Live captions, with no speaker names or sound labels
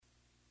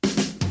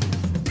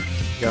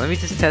go. Let me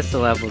just test the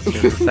levels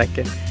here for a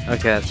second.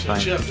 Okay, that's fine.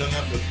 Shouldn't you have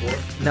done that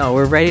before? No,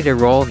 we're ready to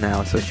roll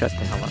now, so shut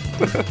the hell up.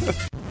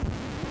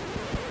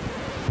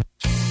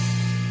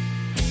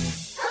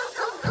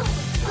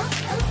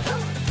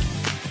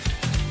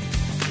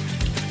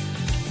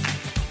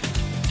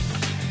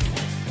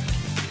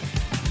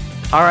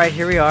 All right,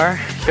 here we are,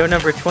 show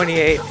number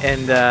 28,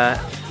 and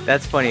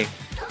that's funny.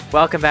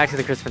 Welcome back to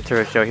the Chris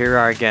Ventura Show. Here we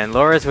are again.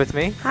 Laura's with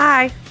me.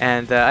 Hi.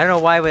 And I don't know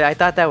why, but I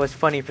thought that was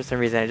funny for some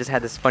reason. I just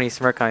had this funny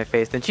smirk on my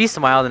face. Then she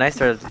smiled, and I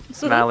started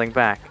smiling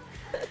back.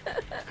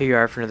 Here you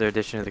are for another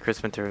edition of the Chris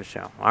Ventura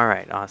Show. All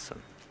right,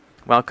 awesome.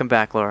 Welcome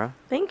back, Laura.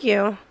 Thank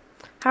you.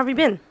 How have you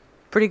been?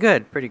 Pretty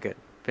good, pretty good.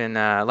 Been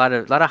a lot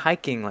of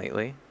hiking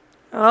lately.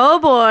 Oh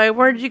boy,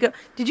 where did you go?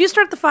 Did you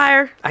start the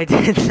fire? I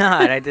did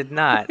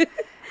not.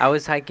 I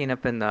was hiking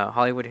up in the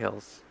Hollywood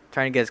Hills,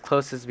 trying to get as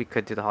close as we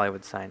could to the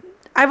Hollywood sign.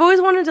 I've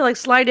always wanted to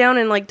slide down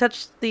and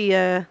touch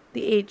the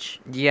H.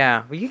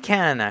 Yeah, well, you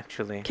can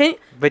actually. Can you?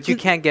 But you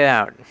can't get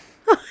out.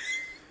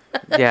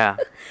 Yeah.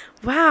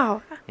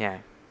 Wow. Yeah.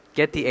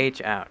 Get the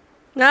H out.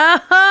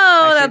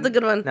 Oh, that's a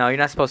good one. No, you're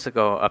not supposed to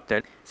go up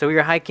there. So we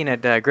were hiking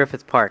at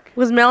Griffith Park.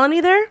 Was Melanie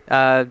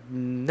there?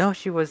 No,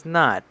 she was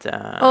not.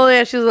 Oh,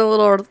 yeah, she was a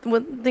little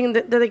thing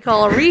that they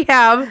call a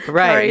rehab.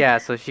 Right, Sorry. yeah,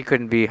 so she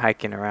couldn't be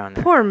hiking around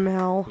there. Poor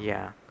Mel.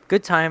 Yeah.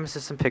 Good times,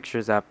 there's some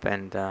pictures up,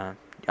 and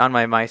on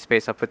my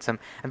MySpace I'll put some.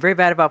 I'm very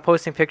bad about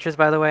posting pictures,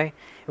 by the way.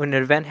 When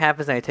an event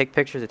happens and I take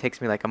pictures, it takes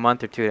me like a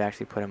month or two to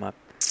actually put them up.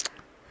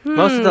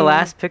 Most of the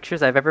last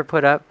pictures I've ever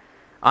put up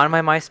on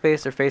my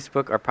MySpace or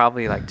Facebook are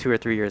probably like 2 or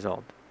 3 years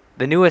old.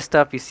 The newest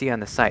stuff you see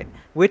on the site,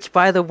 which,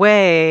 by the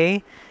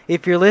way,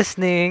 if you're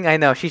listening, I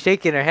know she's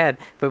shaking her head,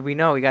 but we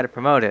know we got to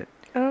promote it.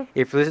 Oh.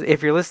 If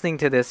you're listening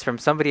to this from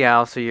somebody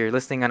else or you're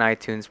listening on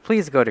iTunes,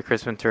 please go to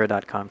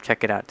chrisventura.com.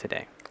 Check it out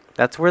today.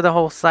 That's where the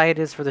whole site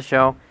is for the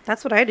show.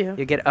 That's what I do.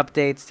 You get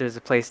updates. There's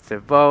a place to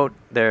vote.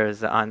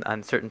 There's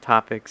on certain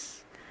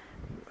topics.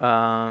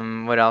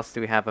 What else do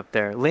we have up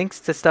there?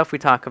 Links to stuff we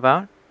talk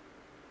about.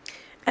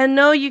 And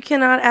no, you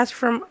cannot ask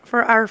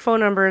for our phone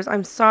numbers.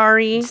 I'm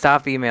sorry.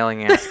 Stop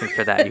emailing and asking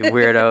for that, you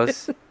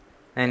weirdos.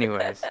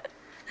 Anyways.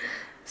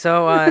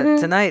 So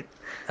tonight,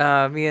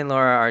 me and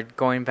Laura are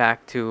going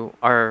back to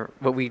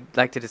what we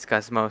like to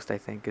discuss most, I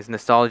think, is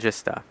nostalgia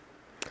stuff.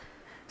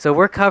 So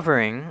we're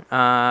covering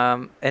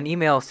an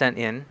email sent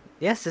in.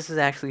 Yes, this is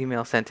actually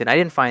email sent in. I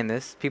didn't find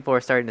this. People are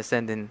starting to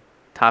send in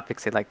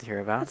topics they'd like to hear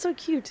about. That's so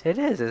cute. It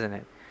is, isn't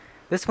it?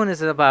 This one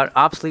is about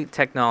obsolete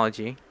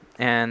technology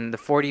and the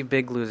 40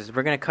 big losers.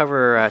 We're going to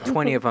cover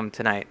 20 of them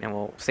tonight, and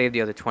we'll save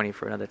the other 20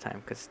 for another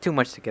time because it's too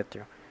much to get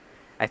through,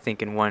 I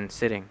think, in one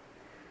sitting.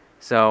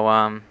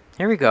 So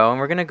here we go, and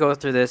we're going to go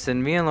through this.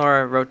 And me and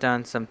Laura wrote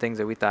down some things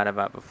that we thought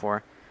about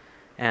before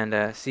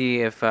and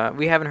see if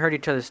we haven't heard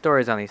each other's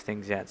stories on these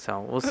things yet.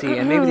 So we'll see,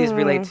 and maybe these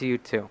relate to you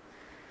too.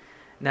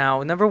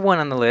 Now, number one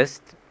on the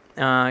list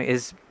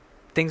is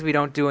things we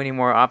don't do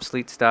anymore,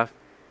 obsolete stuff,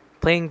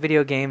 playing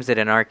video games at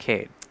an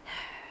arcade.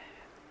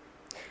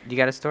 You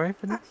got a story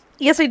for this?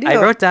 Yes, I do. I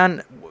wrote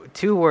down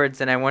 2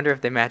 words, and I wonder if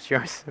they match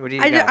yours. What do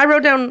you got? I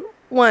wrote down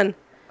 1.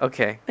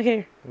 Okay.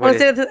 Okay. Want to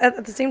say it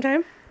at the same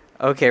time?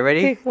 Okay,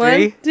 ready? Okay, 1,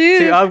 3,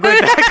 2. I'm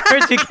going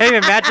backwards. You can't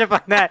even match up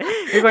on that.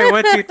 You're going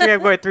 1, 2, 3.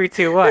 I'm going 3,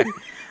 2, 1.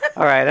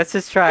 All right, let's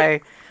just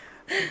try.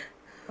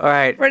 All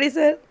right. Ready,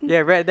 set?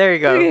 Yeah, there you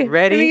go. Okay.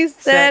 Ready,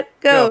 set,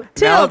 go.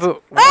 Tilt.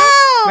 Malibu.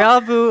 Oh!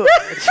 Malibu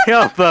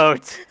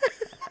Showboat.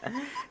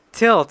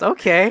 Tilt.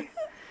 Okay.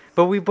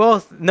 But we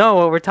both know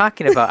what we're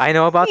talking about. I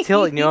know about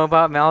Tilt. You know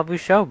about Malibu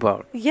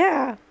Showboat.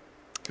 Yeah.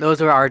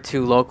 Those were our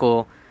 2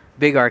 local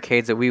big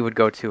arcades that we would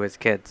go to as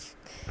kids.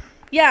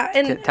 Yeah,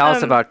 and Tell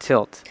us about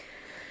Tilt.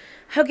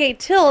 Okay,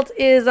 Tilt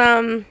is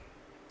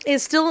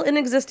still in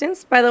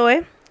existence, by the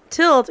way.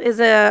 Tilt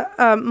is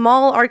a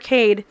mall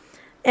arcade,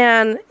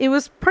 and it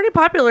was pretty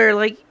popular.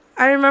 Like,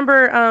 I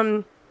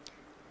remember,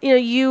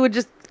 you would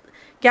just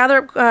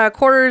gather up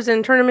quarters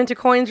and turn them into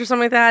coins or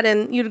something like that,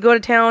 and you'd go to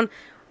town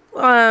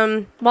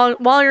while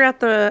you're at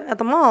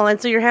the mall, and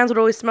so your hands would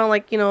always smell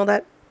like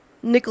that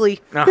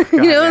nickely, Oh,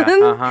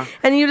 God,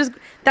 and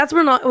that's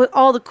when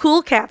all the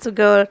cool cats would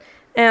go,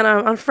 and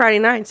on Friday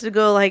nights to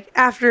go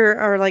after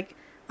or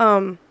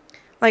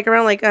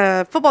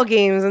around football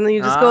games, and then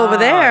you just go over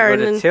there go and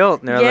to then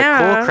Tilt, and the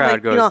cool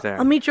crowd goes there.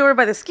 I'll meet you over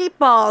by the skate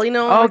ball,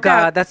 Oh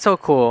God, that's so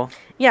cool.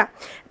 Yeah,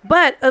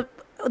 but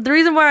the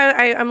reason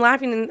why I'm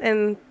laughing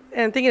and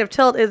thinking of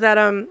Tilt is that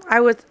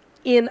I was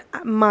in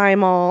my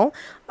mall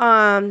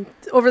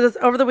over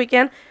the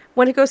weekend,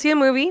 went to go see a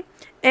movie,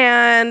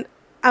 and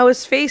I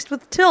was faced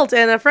with Tilt,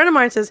 and a friend of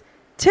mine says,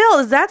 "Tilt,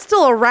 is that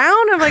still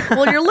around?" I'm like,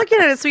 "Well, you're looking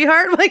at it,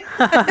 sweetheart." I'm like,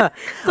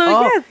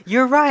 yes,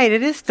 you're right.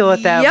 It is still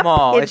at that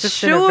mall. It it's just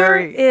sure in a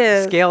very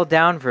is. scaled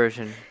down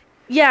version.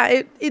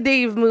 Yeah,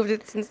 they've moved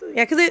it since.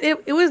 Yeah, because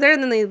it was there,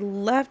 and then they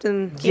left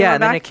and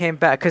then it came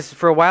back because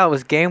for a while it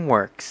was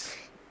GameWorks.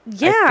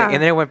 Yeah, and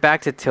then it went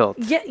back to Tilt.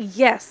 Yeah,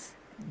 yes.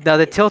 Now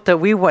the Tilt that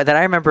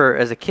I remember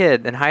as a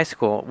kid in high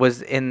school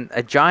was in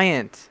a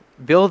giant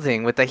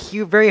building with a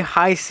very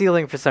high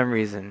ceiling for some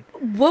reason.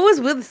 What was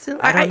with?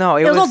 I don't know.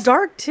 It was all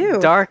dark too.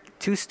 Dark,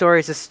 2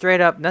 stories, just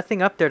straight up,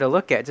 nothing up there to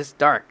look at, just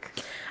dark.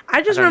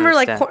 I just remember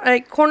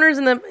like corners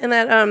in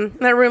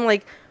that room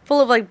like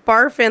full of like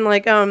barf and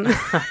like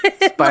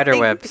spider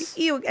like, webs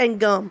and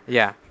gum.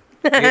 Yeah.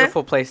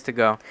 Beautiful place to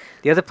go.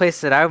 The other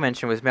place that I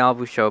mentioned was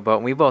Malibu Showboat,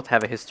 and we both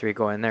have a history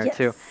going there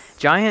too.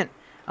 Giant,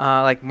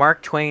 like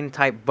Mark Twain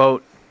type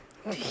boat,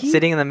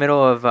 sitting in the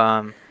middle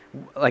of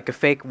like a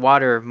fake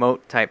water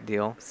moat type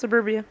deal.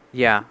 Suburbia.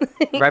 Yeah,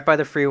 right by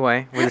the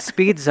freeway where the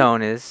speed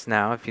zone is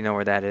now, if you know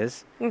where that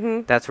is.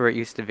 Mm-hmm. That's where it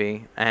used to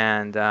be,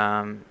 and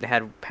they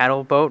had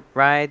paddle boat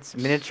rides,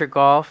 miniature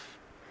golf,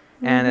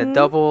 and a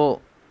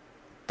double.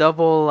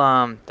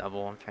 I'm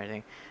trying to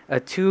think,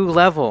 a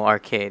 2-level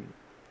arcade.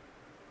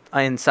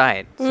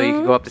 Inside, so you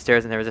could go up the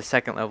stairs, and there was a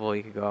second level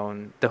you could go,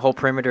 and the whole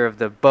perimeter of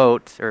the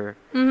boat or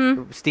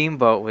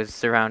steamboat was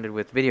surrounded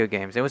with video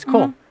games. It was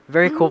cool,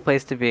 very cool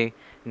place to be.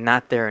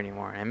 Not there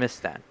anymore. I miss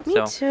that. Me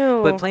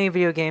too. But playing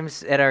video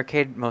games at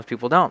arcade, most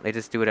people don't. They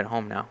just do it at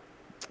home now.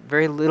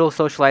 Very little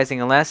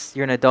socializing unless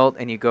you're an adult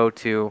and you go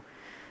to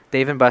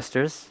Dave and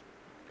Buster's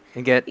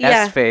and get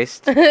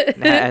S-faced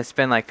and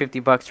spend like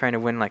 $50 trying to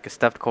win like a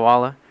stuffed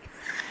koala.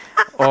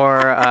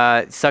 Or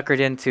suckered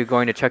into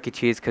going to Chuck E.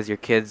 Cheese because your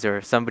kids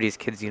or somebody's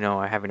kids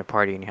are having a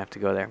party and you have to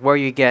go there. Where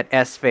you get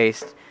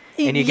S-faced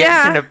and you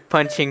get in a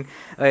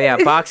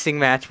boxing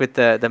match with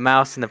the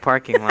mouse in the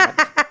parking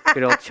lot.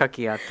 Good old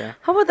Chucky out there.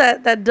 How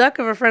about that duck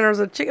of a friend? Or was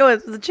it chicken?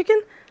 Was it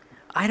chicken?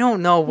 I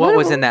don't know what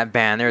was in that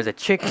band. There was a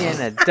chicken,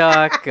 a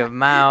duck, a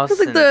mouse. It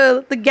was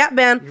like the Gap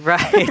band.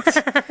 Right.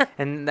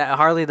 And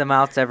hardly the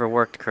mouse ever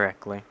worked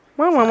correctly.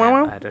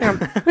 Wow.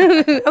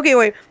 Okay,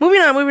 wait.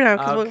 Moving on.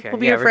 Because we'll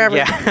be here forever.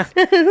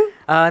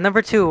 Yeah.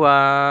 Number 2,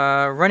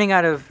 running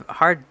out of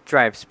hard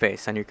drive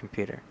space on your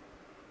computer.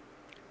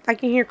 I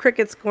can hear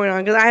crickets going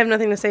on because I have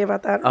nothing to say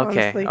about that.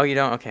 Okay. Honestly. Oh, you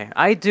don't? Okay.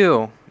 I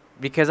do.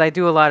 Because I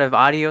do a lot of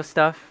audio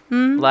stuff, a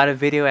lot of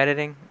video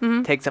editing,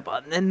 takes up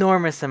an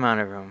enormous amount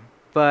of room.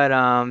 But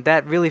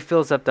that really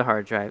fills up the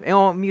hard drive.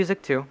 And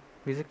music too.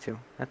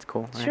 That's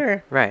cool. Right?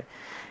 Sure. Right.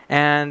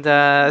 And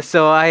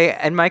so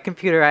in my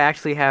computer, I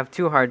actually have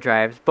 2 hard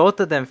drives,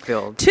 both of them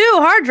filled. 2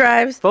 hard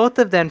drives? Both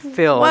of them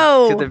filled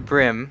to the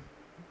brim.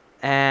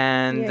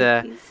 And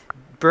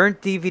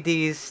burnt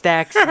DVDs,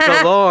 stacks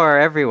galore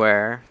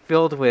everywhere,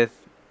 filled with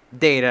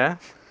data.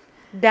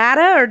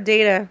 Data or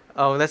data?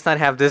 Oh, let's not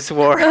have this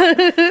war.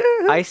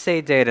 I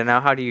say data.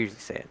 Now, how do you usually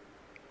say it?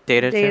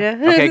 Data?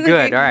 Okay,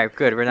 good. All right,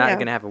 good. We're not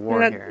going to have a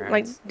war here.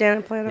 Like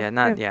data planet? Yeah,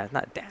 not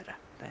data.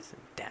 That's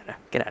data.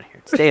 Get out of here.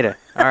 It's data.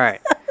 All right.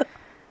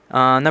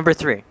 Number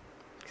 3.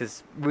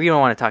 Because we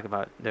don't want to talk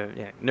about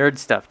the nerd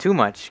stuff too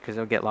much because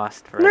it'll get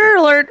lost forever. Nerd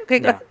alert. Okay,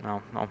 go.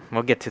 No,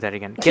 we'll get to that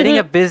again. Getting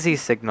a busy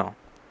signal.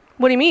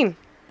 What do you mean?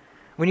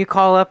 When you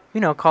call up,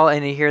 call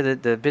and you hear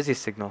the busy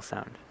signal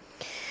sound.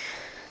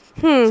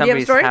 Somebody's do you have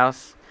a story?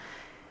 House.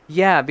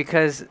 Yeah,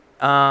 because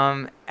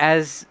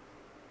as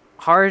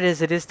hard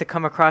as it is to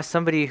come across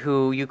somebody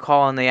who you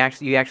call and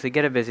you actually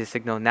get a busy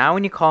signal. Now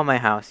when you call my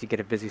house, you get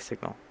a busy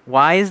signal.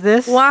 Why is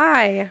this?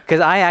 Why?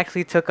 Because I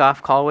actually took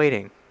off call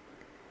waiting.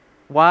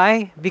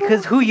 Why?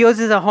 Because who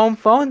uses a home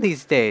phone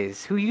these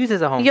days? Who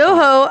uses a home phone?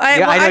 Yo-ho.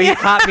 I know you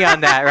caught me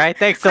on that, right?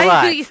 Thanks a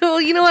lot.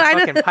 You know what? I'm a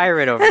fucking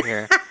pirate over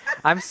here.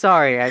 I'm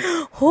sorry. Okay.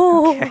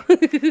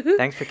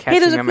 Thanks for catching on my verbiage. Hey,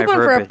 there's a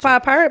coupon for a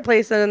pirate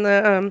place in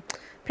the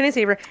Penny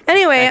Saver.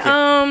 Anyway,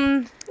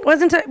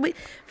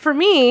 for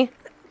me,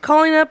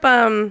 calling up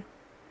a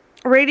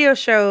radio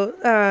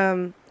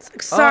show.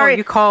 Sorry,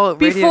 you call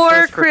radio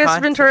before Chris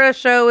Ventura's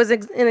show was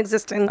in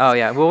existence. Oh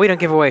yeah, well we don't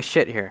give away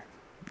shit here.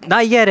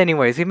 Not yet,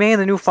 anyways. We may in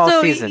the new fall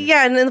season.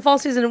 Yeah, and in the fall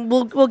season,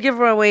 we'll give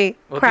away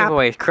crap. We'll give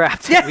away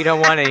crap we don't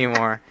want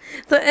anymore.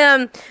 So,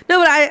 no,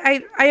 but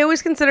I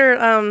always consider,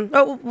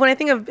 when I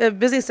think of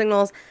busy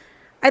signals,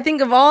 I think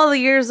of all the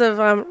years of,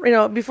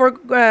 before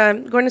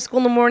going to school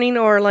in the morning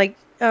or, like,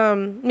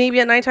 maybe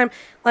at nighttime,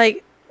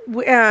 like,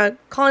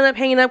 calling up,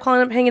 hanging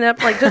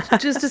up, like,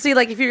 just to see,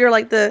 like, if you're,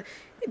 like,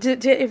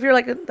 if you're,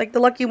 like the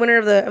lucky winner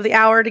of the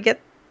hour to get,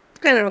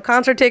 I don't know,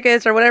 concert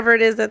tickets or whatever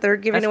it is that they're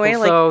giving away. Cool.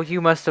 Like, so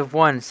you must have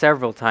won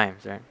several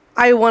times, right?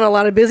 I won a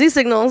lot of busy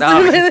signals.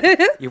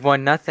 Oh, you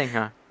won nothing,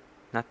 huh?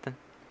 Nothing.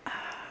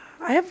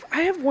 I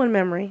have one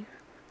memory.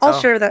 I'll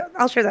share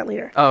that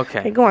later. Oh,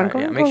 okay. Go on.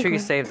 Make sure you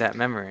save that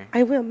memory.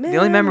 I will. The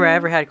only memory I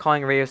ever had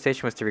calling a radio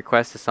station was to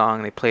request a song,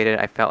 and they played it.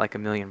 I felt like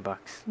 $1 million.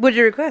 What'd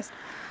you request?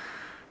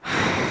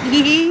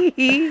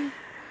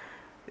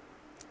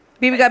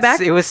 Baby Got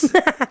Back? It was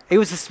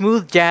a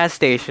smooth jazz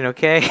station,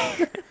 okay?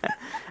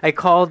 I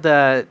called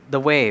the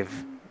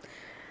Wave,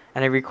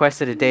 and I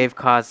requested a Dave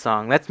Koz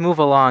song. Let's move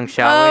along,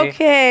 shall we?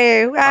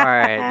 Okay. All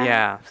right,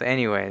 yeah. So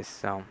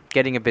anyways,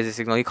 getting a busy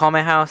signal. You call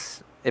my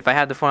house. If I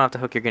have the phone off the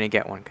hook, you're going to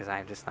get one because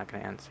I'm just not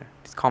going to answer.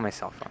 Just call my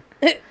cell phone.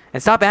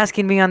 And stop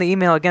asking me on the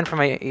email again for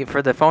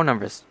the phone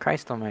numbers.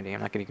 Christ almighty,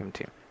 I'm not going to give them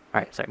to you.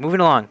 All right, sorry. Moving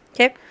along.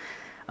 Okay.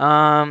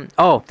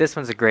 This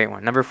one's a great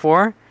one. Number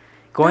 4.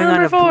 Going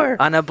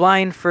on a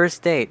blind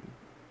first date.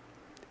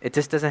 It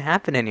just doesn't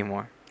happen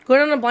anymore.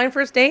 Going on a blind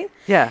first date?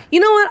 Yeah. You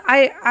know what?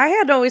 I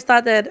had always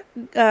thought that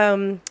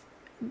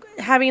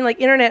having like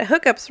internet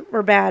hookups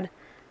were bad.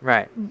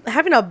 Right.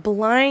 Having a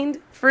blind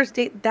first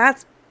date,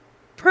 that's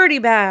pretty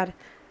bad.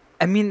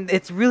 I mean,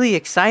 it's really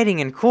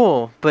exciting and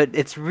cool, but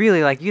it's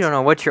really like you don't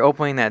know what you're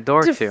opening that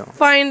door to.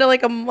 Find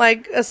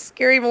a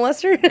scary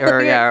molester,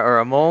 or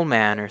a mole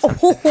man or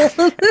something,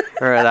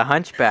 or the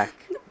hunchback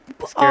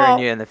staring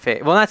you in the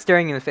face. Well, not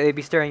staring you in the face; they'd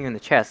be staring you in the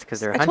chest because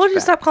they're a hunchback. I told you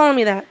to stop calling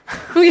me that.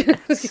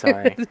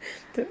 Sorry.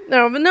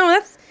 No, but no,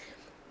 that's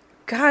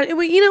God.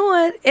 You know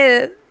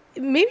what?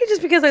 Maybe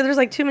just because there's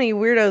like too many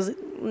weirdos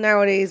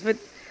nowadays, but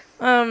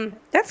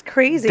that's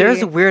crazy. There's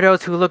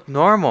weirdos who look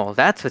normal.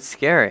 That's what's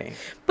scary.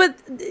 But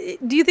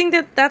do you think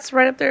that that's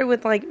right up there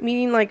with like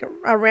meeting like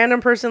a random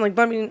person, like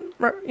bumping,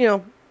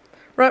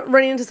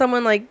 running into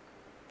someone like,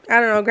 I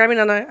don't know, grabbing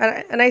on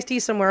an iced tea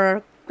somewhere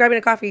or grabbing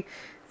a coffee,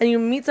 and you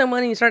meet someone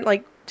and you start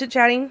like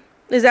chit-chatting?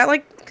 Is that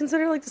like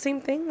considered like the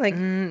same thing? Like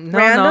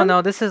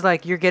no. This is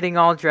like you're getting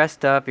all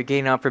dressed up. You're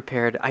getting all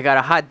prepared. I got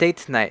a hot date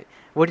tonight.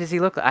 What does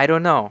he look like? I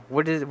don't know.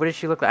 What does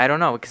she look like? I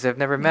don't know because I've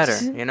never met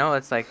her.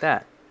 It's like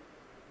that.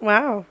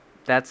 Wow.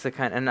 That's the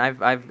kind, and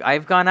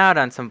I've gone out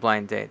on some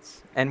blind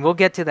dates, and we'll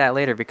get to that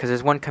later because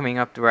there's one coming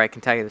up where I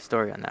can tell you the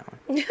story on that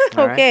one.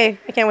 Okay, right?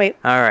 I can't wait.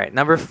 All right,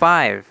 number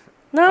 5.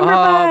 Number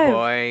 5. Oh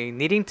boy,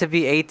 needing to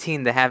be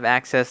 18 to have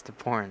access to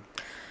porn.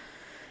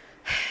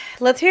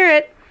 Let's hear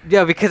it.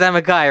 Yeah, because I'm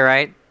a guy,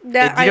 right?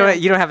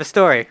 You don't have a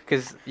story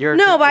because you're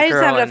no, but I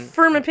just have a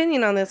firm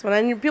opinion on this one,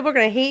 and people are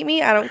gonna hate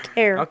me. I don't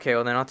care. Okay,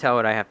 well then I'll tell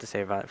what I have to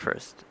say about it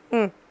first.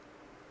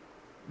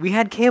 We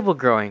had cable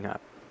growing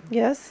up.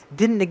 Yes.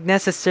 Didn't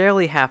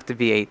necessarily have to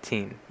be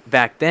 18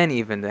 back then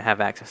even to have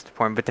access to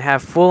porn, but to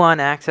have full-on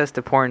access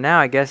to porn now,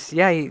 I guess,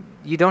 yeah,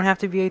 you don't have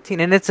to be 18.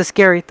 And it's a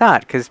scary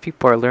thought because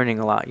people are learning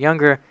a lot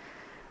younger.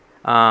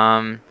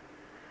 I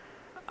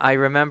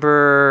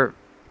remember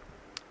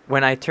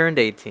when I turned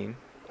 18,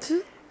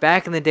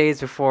 back in the days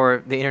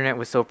before the internet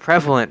was so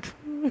prevalent,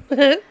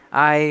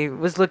 I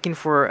was looking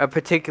for a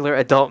particular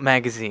adult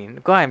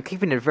magazine. God, I'm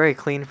keeping it very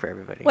clean for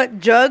everybody. What,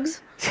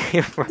 Jugs?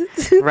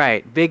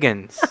 Right,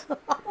 Biggins.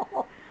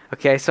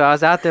 Okay, so I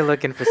was out there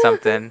looking for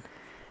something,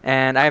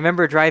 and I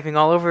remember driving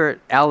all over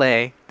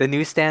L.A., the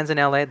newsstands in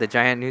L.A., the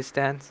giant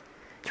newsstands,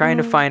 trying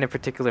to find a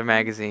particular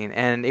magazine,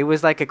 and it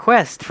was like a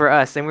quest for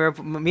us, and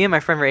me and my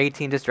friend were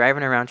 18 just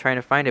driving around trying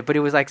to find it, but it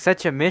was like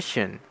such a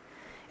mission,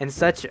 and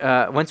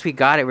once we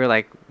got it, we were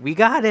like, we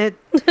got it!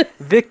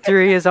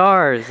 Victory is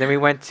ours! And we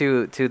went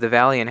to the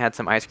valley and had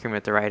some ice cream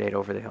at the Rite Aid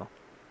over the hill.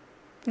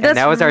 And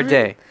that was our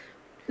day.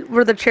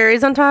 Were the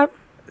cherries on top?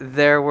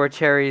 There were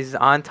cherries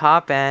on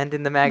top and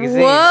in the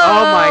magazine. Whoa,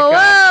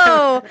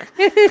 oh my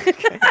God.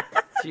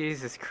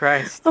 Jesus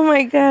Christ. Oh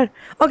my God.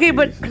 Okay,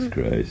 but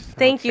Christ.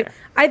 Thank you.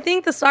 I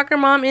think the soccer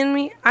mom in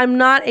me, I'm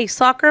not a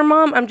soccer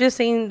mom. I'm just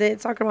saying the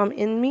soccer mom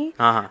in me.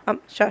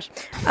 Shush.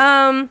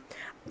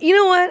 You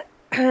know what?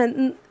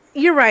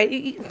 You're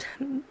right.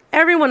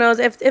 Everyone knows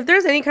if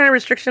there's any kind of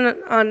restriction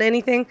on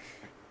anything,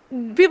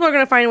 people are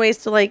going to find ways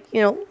to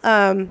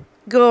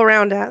go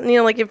around that.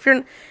 Like if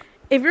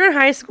you're in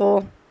high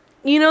school,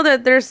 you know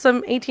that there's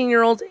some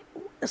 18-year-olds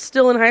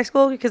still in high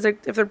school because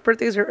if their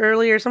birthdays are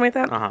early or something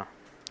like that.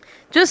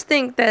 Just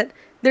think that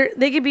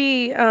they could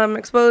be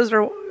exposed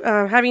or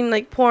having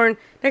like porn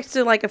next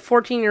to like a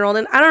 14-year-old,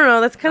 and I don't know.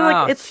 That's kind of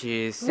like it's.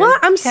 Jeez.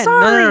 What? I'm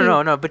sorry.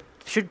 No. But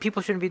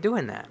people shouldn't be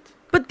doing that.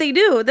 But they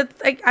do.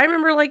 That's like I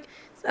remember like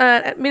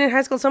being in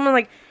high school. Someone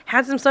like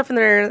had some stuff in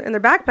their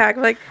backpack.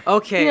 Like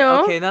okay.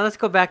 Now let's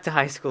go back to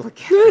high school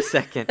again for a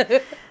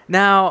second.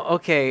 Now,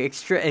 okay,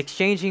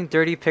 exchanging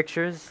dirty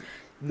pictures.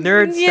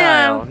 Nerd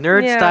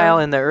style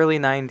in the early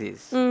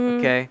 90s.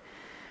 Okay,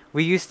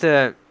 we used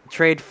to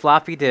trade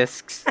floppy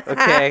disks.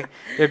 Okay,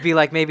 there'd be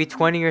like maybe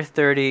 20 or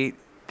 30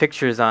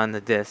 pictures on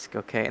the disk.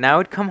 Okay, and I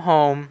would come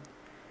home,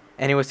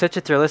 and it was such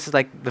a thrill. This is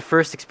like the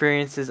first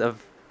experiences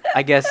of,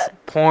 I guess,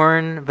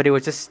 porn, but it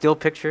was just still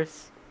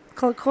pictures.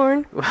 Called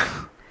corn.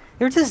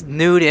 They were just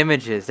nude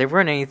images. They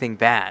weren't anything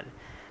bad,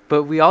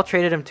 but we all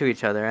traded them to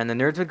each other, and the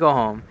nerds would go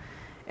home.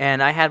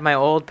 And I had my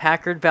old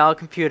Packard Bell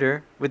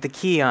computer with the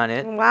key on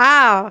it.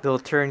 Wow. The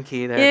little turn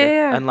key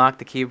there to unlock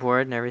the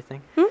keyboard and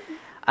everything.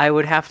 I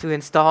would have to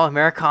install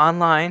America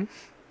Online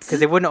because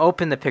they wouldn't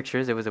open the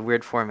pictures. It was a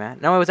weird format.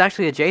 No, it was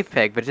actually a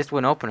JPEG, but it just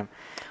wouldn't open them.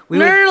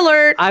 Nerd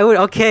alert.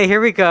 Okay,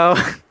 here we go.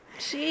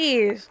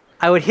 Jeez.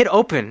 I would hit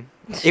open.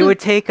 It would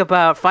take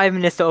about 5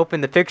 minutes to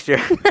open the picture.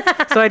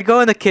 So I'd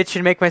go in the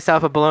kitchen, make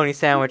myself a bologna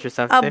sandwich or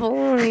something. A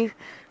bologna.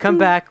 Come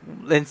back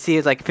and see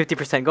it's like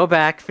 50%. Go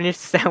back, finish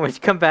the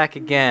sandwich, come back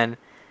again.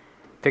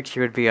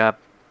 Picture would be up.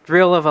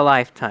 Thrill of a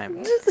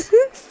lifetime.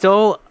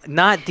 So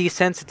not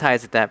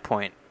desensitized at that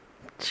point.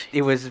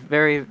 It was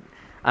very...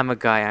 I'm a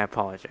guy, I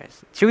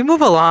apologize. Should we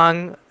move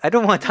along? I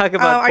don't want to talk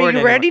about porn Are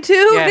you ready to?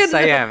 Yes,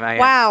 I am.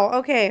 Wow,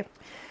 okay.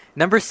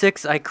 Number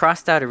 6, I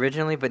crossed out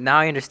originally, but now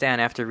I understand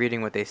after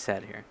reading what they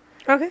said here.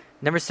 Okay.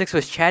 Number 6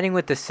 was chatting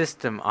with the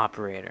system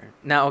operator.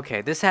 Now,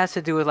 okay, this has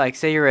to do with, like,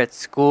 say you're at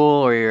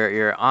school or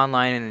you're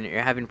online and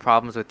you're having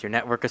problems with your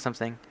network or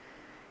something.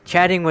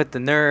 Chatting with the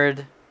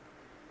nerd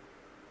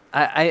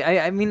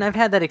I mean, I've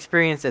had that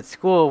experience at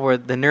school where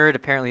the nerd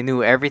apparently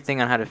knew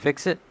everything on how to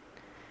fix it,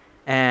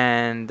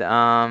 and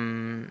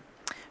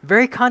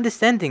very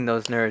condescending,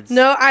 those nerds.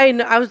 No, I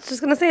know. I was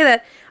just gonna say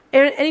that.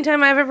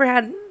 Anytime I've ever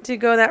had to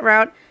go that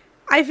route,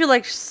 I feel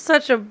like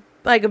such a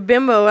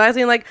bimbo. I was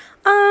saying like,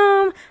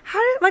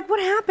 what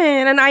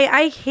happened? And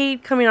I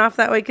hate coming off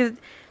that way because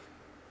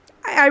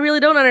I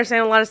really don't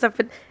understand a lot of stuff.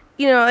 But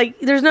like,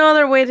 there's no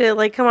other way to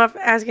like come off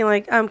asking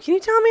like, can you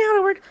tell me how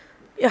to work?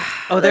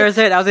 Oh, there's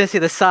it. I was gonna say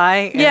the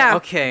sigh. Yeah.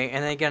 Okay,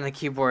 and then they get on the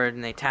keyboard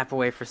and they tap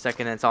away for a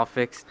second, and it's all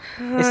fixed.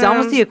 It's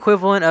almost the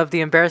equivalent of the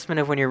embarrassment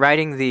of when you're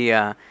riding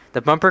the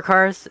bumper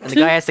cars, and the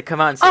guy has to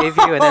come out and save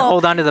you, and then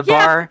hold on to the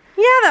bar.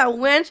 Yeah, that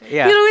wench.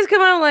 Yeah. He'd always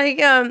come out like,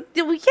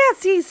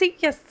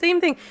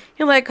 same thing.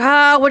 You're like,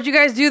 what'd you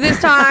guys do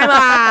this time?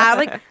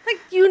 like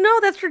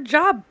that's your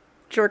job,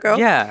 jerko.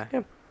 Yeah.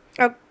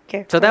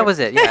 Okay. So that was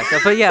it, yeah.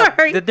 But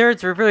Sorry. the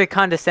nerds were really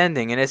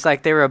condescending, and it's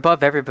like they were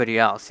above everybody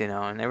else,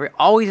 and they were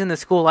always in the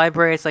school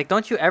library. It's like,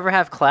 don't you ever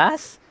have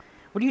class?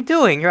 What are you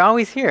doing? You're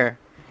always here.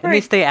 And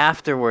they stay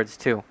afterwards,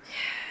 too.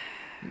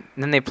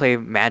 And then they play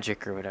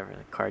Magic or whatever,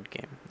 the card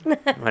game.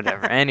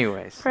 Whatever.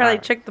 Anyways. Probably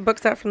check the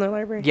books out from the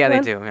library. Yeah, they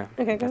do, yeah.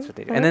 Okay, that's what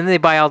they do. All And then they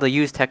buy all the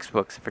used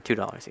textbooks for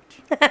 $2 each.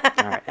 All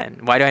right.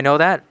 And why do I know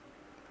that?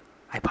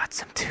 I bought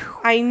some, too.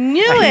 I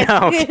knew it.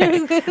 Know,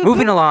 okay.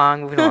 Moving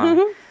along.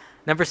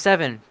 Number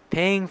 7,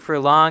 paying for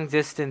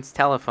long-distance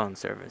telephone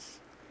service.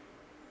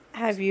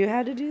 Have you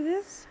had to do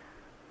this?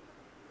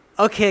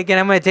 Okay, again,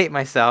 I'm going to date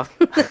myself.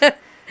 Good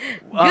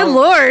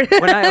Lord.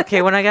 when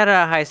I got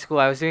out of high school,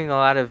 I was doing a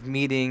lot of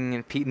meeting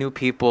and new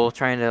people,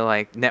 trying to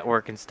like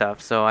network and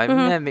stuff. So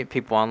I met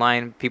people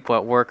online, people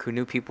at work who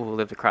knew people who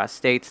lived across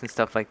states and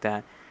stuff like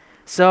that.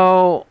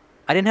 So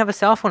I didn't have a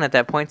cell phone at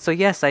that point. So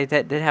yes, I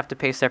did have to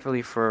pay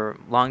separately for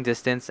long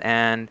distance.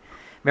 And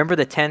remember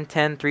the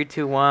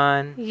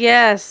 10-10-3-2-1?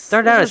 Yes.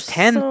 Started out as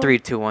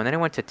 10-3-2-1, then it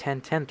went to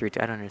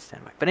 10-10-3-2. I don't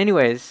understand why. But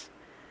anyways,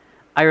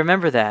 I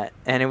remember that,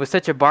 and it was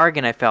such a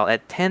bargain. I felt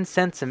at 10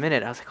 cents a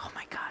minute. I was like, oh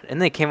my god!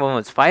 And then it came when it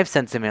was 5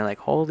 cents a minute. Like,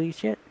 holy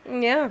shit!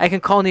 Yeah. I can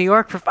call New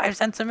York for 5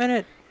 cents a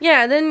minute.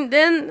 Yeah. Then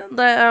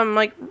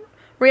the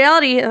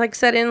reality like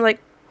set in. Like,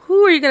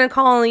 who are you gonna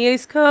call on the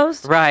East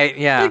Coast? Right.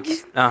 Yeah.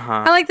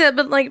 I like that,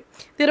 but like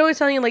they'd always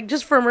tell you like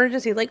just for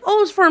emergencies. Like,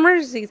 oh, it's for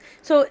emergencies.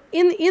 So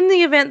in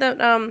the event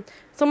that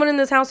someone in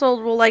this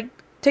household will like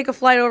take a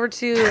flight over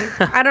to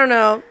I don't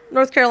know,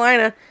 North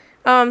Carolina.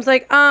 It's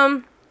like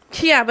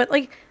yeah, but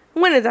like.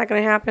 When is that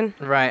going to happen?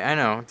 Right, I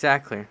know,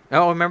 exactly.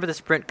 Oh, remember the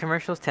Sprint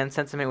commercials? 10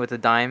 cents a minute with a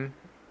dime?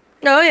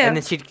 Oh, yeah. And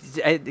then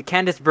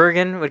Candace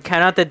Bergen would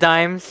count out the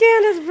dimes.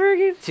 Candace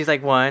Bergen. She's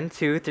like, 1,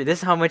 2, 3. This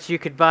is how much you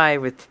could buy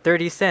with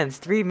 30 cents.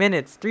 3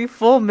 minutes. 3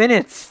 full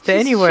minutes to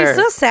anywhere.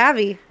 She's so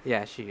savvy.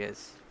 Yeah, she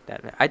is.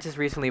 I just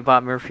recently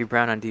bought Murphy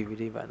Brown on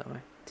DVD, by the way.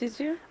 Did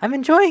you? I'm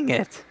enjoying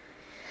it.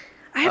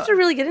 I have to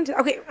really get into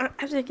okay, I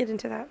have to get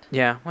into that.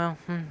 Yeah, well,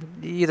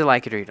 you either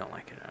like it or you don't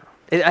like it.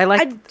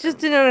 I just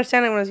didn't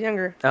understand it when I was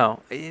younger. Oh,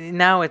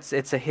 now it's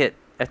a hit.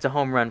 It's a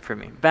home run for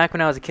me. Back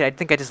when I was a kid, I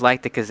think I just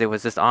liked it because it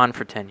was just on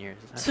for 10 years.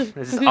 It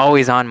was just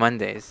always on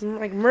Mondays.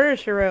 Like Murder,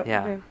 She Wrote.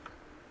 Yeah.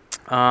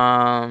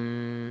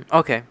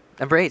 Okay.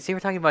 Number 8. See, we're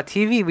talking about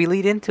TV. We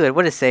lead into it.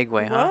 What a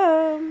segue, huh?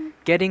 Whoa.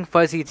 Getting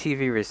fuzzy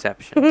TV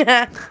reception.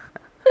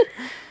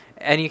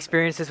 Any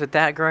experiences with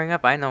that growing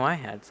up? I know I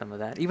had some of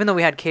that. Even though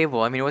we had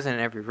cable, I mean, it wasn't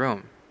in every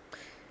room.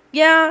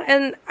 Yeah,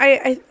 and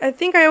I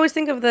think I always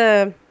think of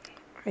the...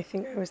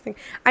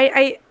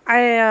 I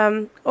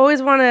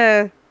always want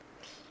to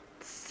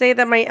say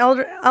that my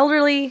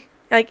elderly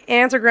like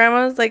aunts or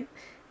grandmas, like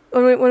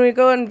when we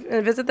go and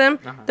visit them,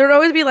 there would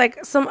always be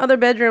like some other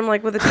bedroom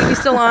like with the TV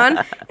still on,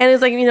 and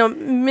it's like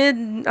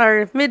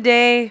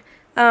midday,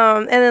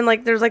 and then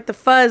like there's like the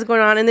fuzz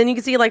going on, and then you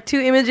can see like 2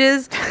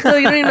 images, so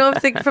you don't even know if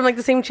it's like, from like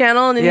the same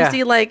channel, and then you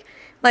see like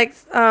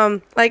Price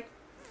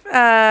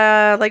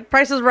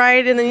is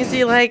Right, and then you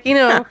see like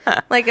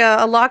like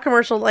a law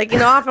commercial like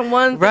off in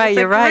one. Right,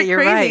 you're right,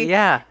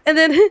 yeah. And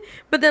then,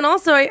 but then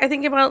also I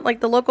think about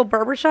like the local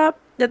barbershop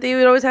that they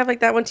would always have like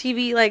that one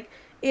TV like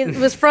it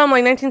was from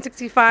like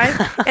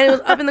 1965 and it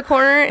was up in the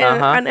corner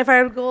and if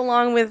I would go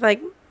along with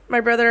like my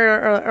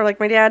brother or like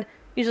my dad,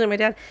 usually my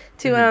dad,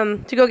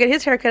 to go get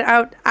his haircut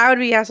out, I would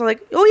be asked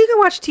like, oh, you can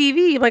watch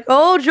TV. I'm like,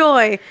 oh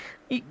joy.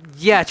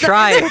 Yeah,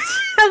 try it.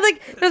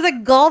 Like there's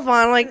like golf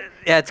on, like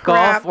yeah, it's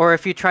crap. Golf. Or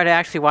if you try to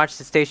actually watch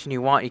the station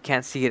you want, you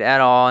can't see it at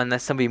all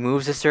unless somebody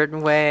moves a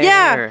certain way.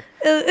 Yeah,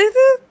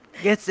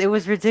 it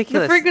was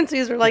ridiculous. The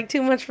frequencies are like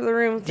too much for the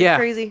room. It's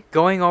crazy.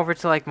 Going over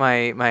to like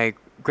my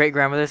great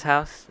grandmother's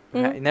house,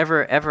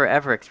 never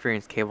ever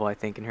experienced cable. I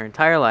think in her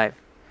entire life,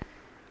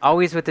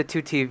 always with the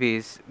 2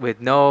 TVs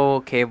with no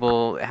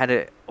cable.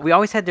 We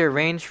always had to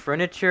arrange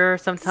furniture.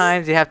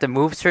 Sometimes you have to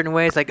move certain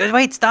ways. Like,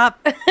 wait,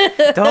 stop!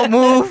 Don't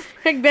move!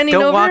 Like bending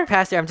Don't over? walk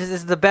past there. This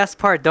is the best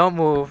part. Don't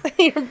move.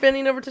 You're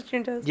bending over,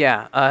 touching your toes.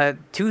 Yeah.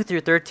 2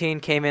 through 13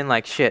 came in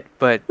like shit,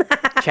 but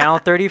Channel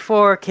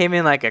 34 came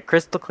in like a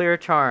crystal clear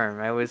charm.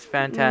 It was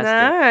fantastic.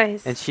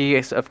 Nice. And she,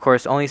 of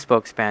course, only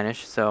spoke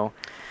Spanish, so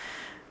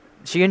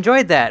she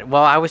enjoyed that.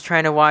 While I was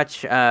trying to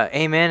watch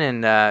Amen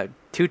and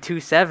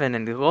 227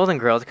 and the Golden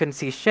Girls, I couldn't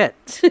see shit.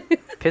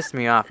 Pissed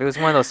me off. It was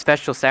one of those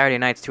special Saturday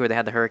nights too where they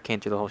had the hurricane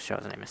through the whole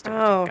shows and I missed it.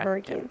 Oh,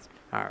 hurricanes.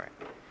 All right.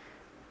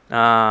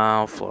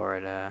 Oh,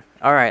 Florida.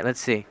 All right, let's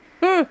see.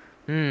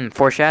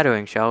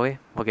 Foreshadowing, shall we?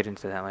 We'll get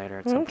into that later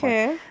at some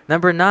point.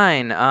 Number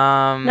 9.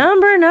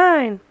 Number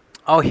 9.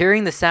 Oh,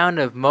 hearing the sound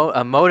of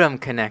a modem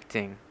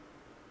connecting.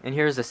 And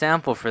here's a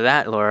sample for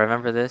that, Laura.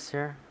 Remember this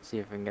here? See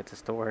if we can get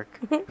this to work.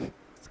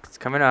 It's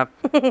coming up.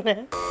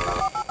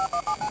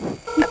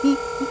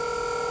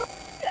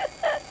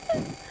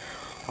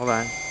 Hold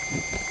on.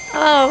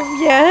 Oh,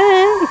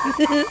 yeah.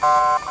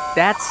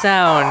 That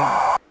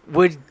sound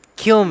would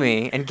kill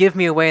me and give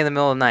me away in the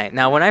middle of the night.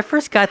 Now, when I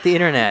first got the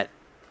internet,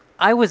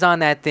 I was on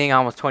that thing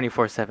almost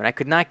 24/7. I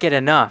could not get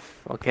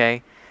enough,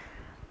 okay?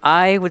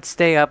 I would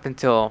stay up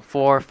until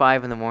 4 or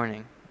 5 in the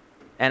morning,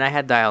 and I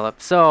had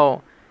dial-up.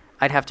 So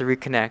I'd have to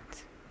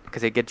reconnect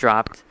because it'd get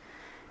dropped.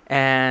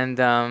 And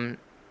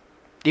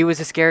it was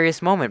the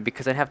scariest moment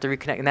because I'd have to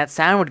reconnect, and that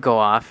sound would go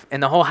off,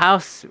 and the whole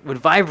house would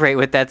vibrate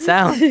with that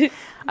sound.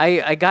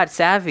 I got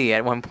savvy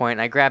at one point,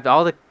 and I grabbed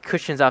all the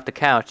cushions off the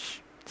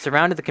couch,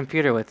 surrounded the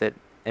computer with it,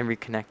 and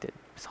reconnected.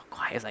 It was all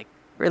quiet. It was like,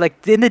 we were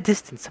like in the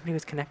distance. Somebody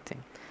was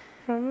connecting.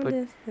 From a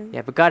distance.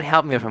 Yeah, but God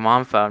help me if my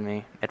mom found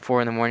me at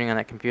 4 in the morning on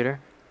that computer.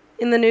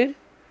 In the nude?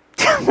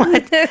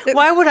 What?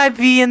 Why would I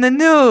be in the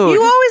nude?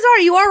 You always are.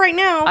 You are right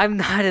now. I'm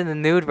not in the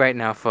nude right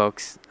now,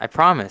 folks. I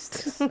promise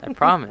this. I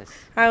promise.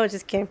 I was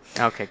just kidding.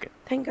 Okay, good.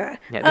 Thank God.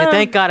 Yeah,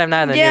 thank God I'm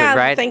not in the nude,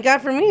 right? Thank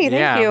God for me.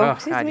 Thank you. Oh,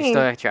 Excuse God, me. you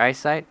still got your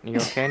eyesight? You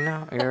okay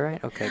now? You all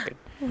right? Okay, good.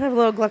 I have a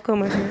little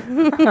glaucoma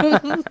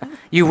here.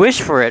 You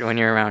wish for it when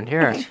you're around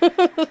here.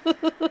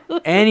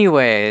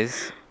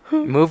 Anyways,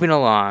 moving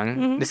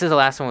along. This is the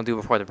last one we'll do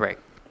before the break.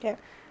 Okay.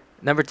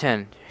 Number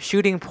 10,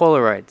 shooting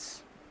Polaroids.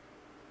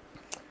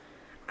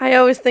 I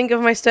always think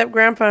of my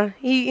step-grandpa.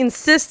 He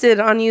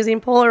insisted on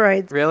using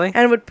Polaroids. Really?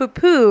 And would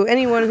poo-poo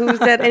anyone who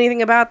said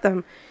anything about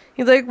them.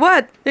 He's like,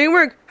 what? They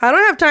work. I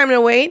don't have time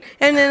to wait.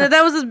 And then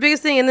that was his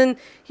biggest thing. And then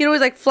he'd always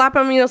like flap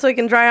them, so he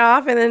can dry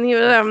off. And then he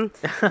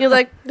was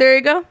like, there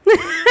you go.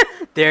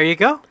 There you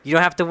go. You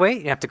don't have to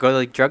wait. You have to go to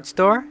the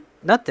drugstore.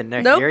 Nothing.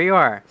 Nope. Here you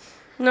are.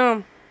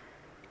 No.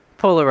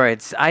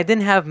 Polaroids. I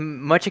didn't have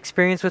much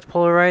experience with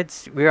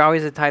Polaroids. We were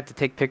always the type to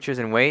take pictures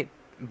and wait.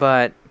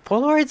 But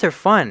Polaroids are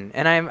fun.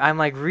 And I'm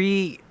like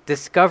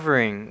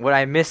rediscovering what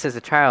I missed as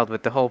a child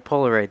with the whole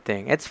Polaroid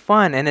thing. It's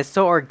fun. And it's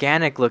so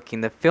organic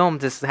looking. The film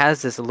just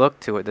has this look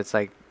to it that's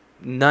like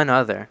none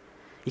other.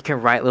 You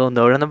can write a little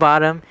note on the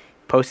bottom.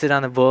 Post it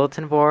on the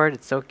bulletin board.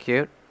 It's so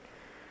cute.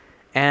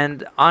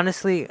 And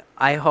honestly,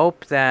 I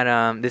hope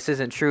that this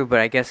isn't true, but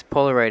I guess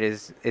Polaroid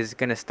is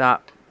going to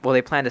stop. Well,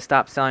 they plan to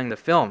stop selling the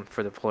film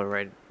for the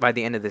Polaroid by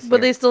the end of this year.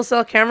 But they still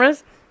sell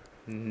cameras?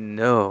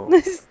 No.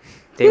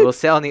 They will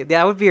sell.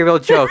 That would be a real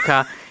joke,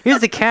 huh?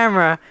 Here's the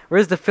camera.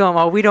 Where's the film?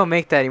 Oh, we don't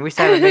make that. We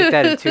still haven't make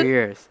that in 2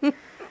 years.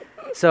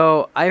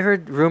 So I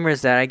heard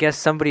rumors that I guess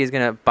somebody is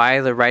going to buy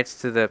the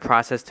rights to the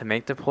process to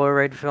make the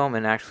Polaroid film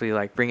and actually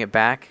like bring it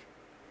back.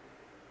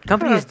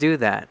 Companies do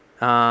that.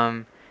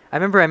 I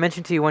remember I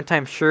mentioned to you one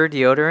time Sure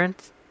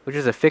deodorant, which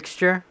is a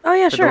fixture. Oh,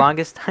 yeah, for sure. the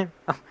longest time.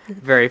 Oh,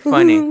 very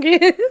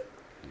funny.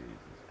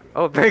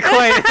 Oh, very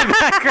quiet in the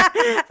background.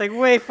 It's like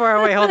way far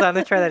away. Hold on,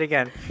 let's try that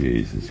again.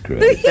 Jesus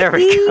Christ. There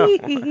we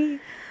go.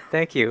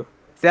 Thank you.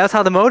 See, that's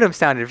how the modem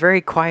sounded.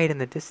 Very quiet in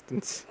the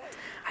distance.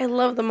 I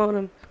love the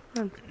modem.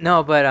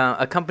 No, but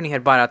a company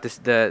had bought out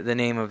the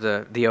name of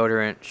the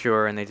deodorant,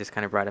 Sure, and they just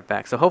kind of brought it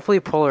back. So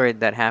hopefully Polaroid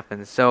that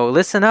happens. So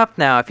listen up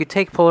now. If you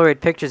take Polaroid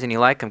pictures and you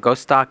like them, go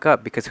stock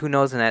up because who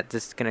knows when that's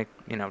just going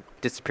to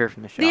disappear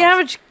from the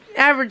shelves.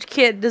 The average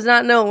kid does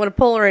not know what a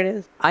Polaroid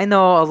is. I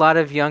know a lot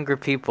of younger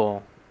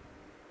people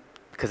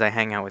because I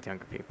hang out with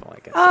younger people, I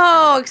guess.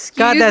 Oh, excuse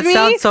me? God, that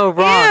sounds so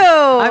wrong.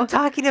 Ew. I'm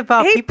talking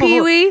about Hey, people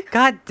Pee-wee.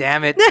 God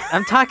damn it.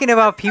 I'm talking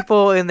about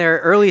people in their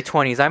early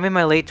 20s. I'm in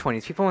my late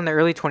 20s. People in their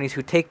early 20s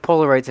who take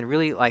Polaroids and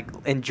really like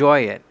enjoy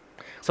it.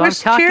 So Where's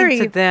I'm talking Cherry?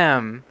 to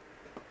them.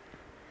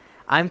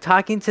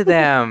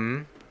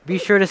 Be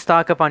sure to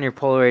stock up on your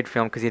Polaroid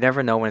film because you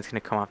never know when it's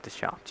going to come off the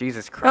shelf.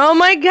 Jesus Christ. Oh,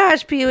 my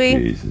gosh, Pee-wee.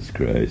 Jesus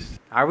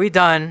Christ. Are we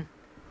done?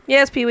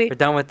 Yes, Pee-wee. We're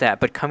done with that.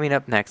 But coming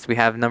up next, we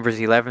have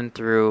numbers 11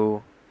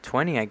 through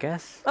 20, I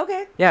guess.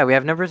 Okay. Yeah, we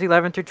have numbers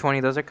 11 through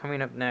 20. Those are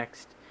coming up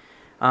next.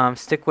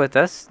 Stick with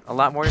us. A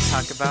lot more to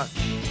talk about.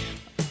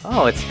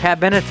 Oh, it's Pat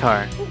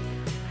Benatar.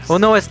 Well,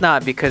 no, it's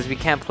not because we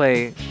can't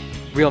play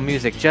real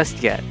music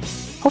just yet.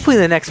 Hopefully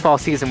the next fall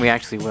season we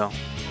actually will.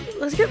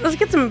 Let's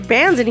get some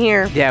bands in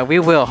here. Yeah, we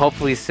will,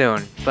 hopefully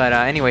soon. But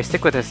anyway,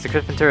 stick with us. The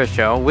Chris Ventura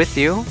Show with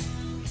you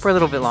for a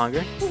little bit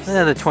longer.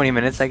 Another 20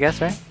 minutes, I guess,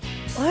 right?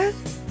 What?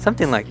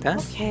 Something like that.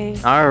 Okay.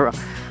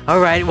 All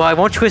right. Well, I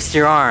won't twist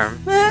your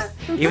arm.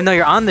 Even though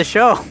you're on the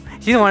show.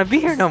 She doesn't want to be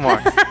here no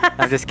more.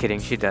 I'm just kidding.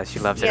 She does. She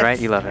loves it, Yes, right?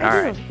 You love it. I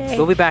All do. right. Okay.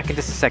 We'll be back in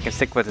just a second.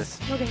 Stick with us.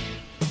 Okay.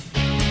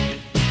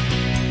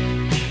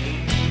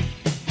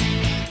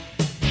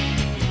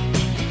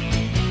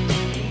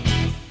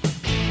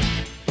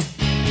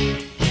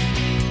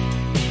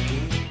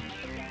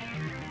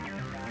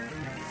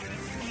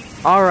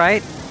 All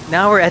right,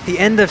 now we're at the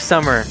end of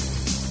summer.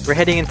 We're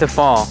heading into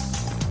fall.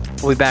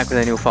 We'll be back with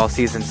a new fall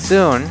season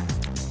soon.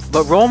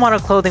 But Role Model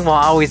Clothing will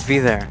always be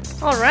there.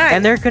 All right.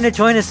 And they're going to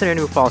join us in a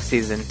new fall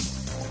season.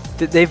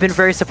 They've been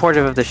very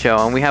supportive of the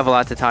show, and we have a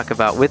lot to talk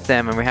about with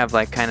them, and we have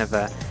like kind of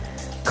a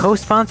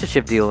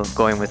co-sponsorship deal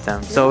going with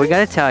them. So we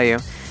got to tell you,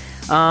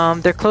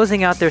 they're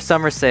closing out their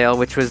summer sale,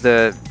 which was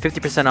the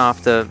 50%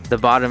 off the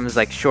bottoms,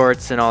 like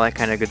shorts and all that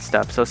kind of good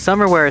stuff. So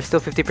summer wear is still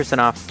 50%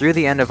 off through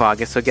the end of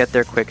August, so get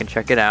there quick and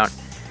check it out.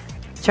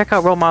 Check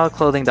out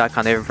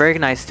rolemodelclothing.com. They're very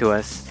nice to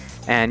us,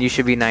 and you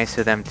should be nice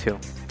to them too.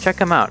 Check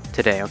them out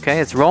today, okay?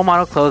 It's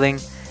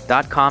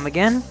rolemodelclothing.com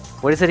again.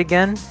 What is it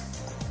again?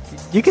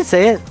 You can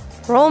say it.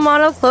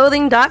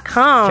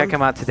 Rolemodelclothing.com. Check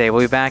them out today.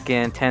 We'll be back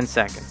in 10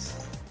 seconds.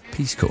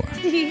 Peace Corps.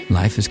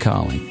 Life is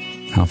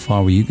calling. How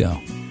far will you go?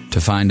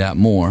 To find out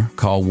more,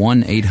 call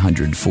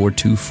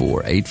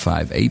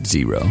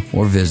 1-800-424-8580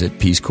 or visit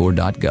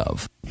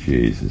peacecorps.gov.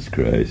 Jesus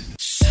Christ.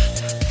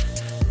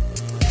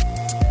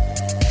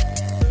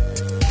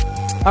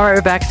 All right,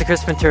 we're back to the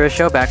Chris Ventura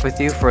Show, back with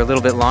you for a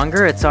little bit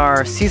longer. It's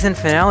our season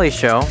finale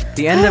show,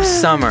 the end of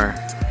summer.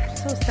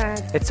 So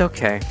sad. It's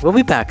okay. We'll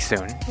be back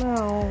soon.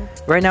 No.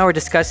 Right now we're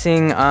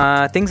discussing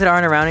things that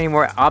aren't around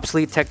anymore,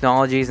 obsolete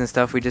technologies and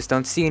stuff we just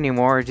don't see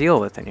anymore or deal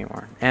with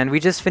anymore. And we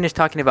just finished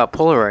talking about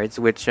Polaroids,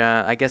 which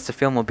I guess the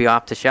film will be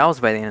off the shelves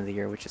by the end of the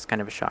year, which is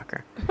kind of a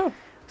shocker.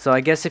 So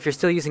I guess if you're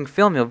still using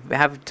film, you'll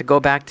have to go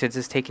back to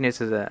just taking it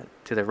to the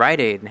Rite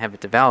Aid and have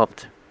it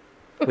developed,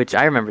 which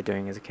I remember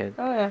doing as a kid.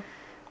 Oh, yeah.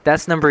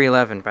 That's number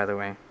 11, by the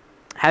way.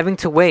 Having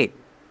to wait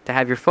to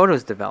have your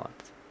photos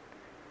developed.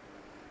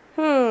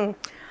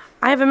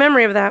 I have a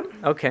memory of that.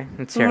 Okay,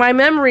 let's hear it. My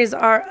memories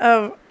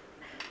are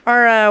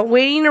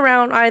waiting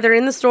around either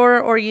in the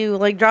store or you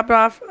like drop it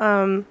off,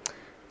 and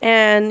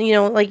you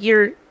know like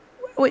it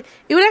would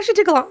actually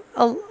take a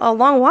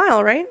long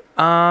while, right?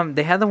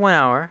 They had the 1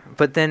 hour,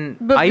 but then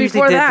I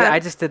usually I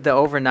just did the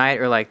overnight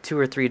or like 2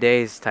 or 3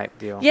 days type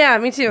deal. Yeah,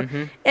 me too. Mm-hmm.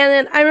 And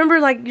then I remember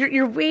like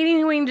you're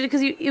waiting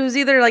because it was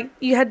either like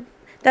you had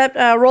that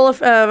roll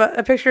of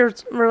a picture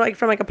like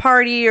from like a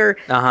party or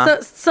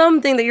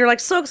something that you're like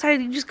so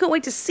excited you just couldn't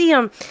wait to see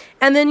them,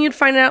 and then you'd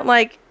find out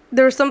like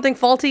there was something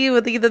faulty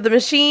with either the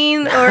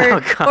machine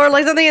or or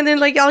like something, and then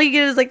like all you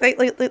get is like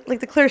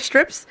the clear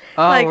strips.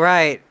 Oh, like,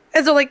 right.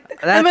 And so like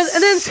and then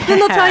sad.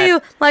 they'll tell you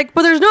like,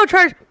 but there's no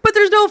charge, but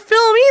there's no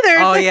film either.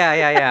 It's Oh like,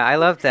 yeah. I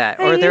love that.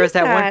 I Or there was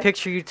hate that one that.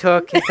 picture you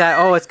took. You thought,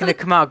 oh, it's gonna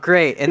come out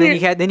great, and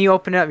then you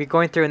open it up. You're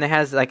going through, and it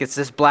has like it's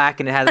just black,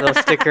 and it has a little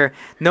sticker,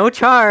 no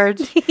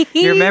charge.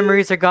 Your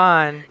memories are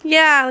gone.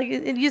 Yeah, like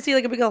you see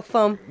like a big old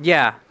thumb.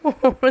 Yeah.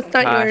 It's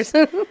not Gosh.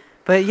 yours.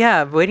 But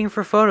yeah, waiting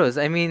for photos.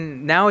 I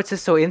mean, now it's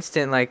just so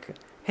instant. Like,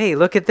 hey,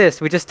 look at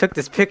this. We just took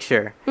this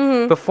picture. Mm-hmm.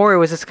 Before, it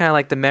was just kind of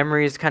like the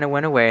memories kind of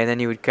went away, and then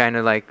you would kind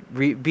of like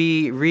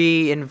be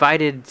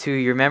re-invited to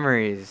your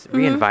memories. Mm-hmm.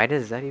 Re-invited?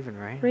 Is that even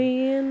right?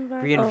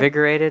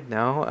 Reinvigorated?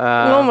 No.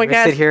 Oh my let me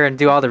gosh. sit here and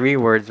do all the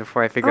re-words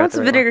before I I figure want out the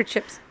some right vinegar one.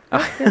 chips.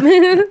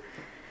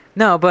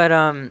 No, but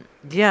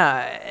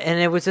yeah, and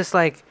it was just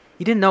like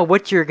you didn't know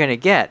what you were gonna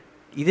get.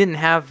 You didn't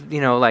have,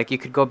 like you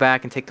could go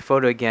back and take the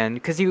photo again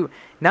because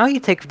now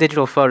you take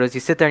digital photos. You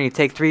sit there and you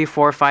take 3,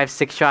 4, 5,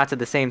 6 shots of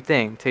the same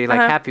thing till you're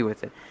like happy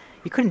with it.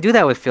 You couldn't do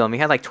that with film.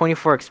 You had like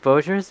 24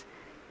 exposures.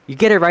 You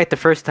get it right the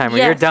first time, or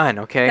you're Yes. done.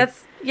 Okay.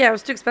 It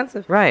was too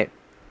expensive. Right.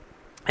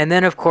 And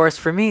then of course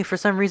for me, for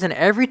some reason,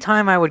 every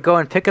time I would go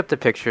and pick up the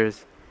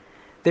pictures,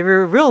 they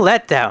were a real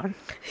letdown.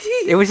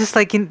 It was just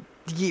like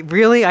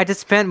really, I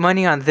just spent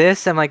money on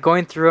this. I'm like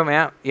going through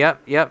them.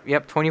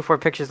 Yep. 24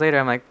 pictures later,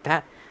 I'm like,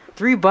 that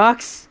 $3,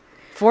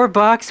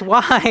 $4.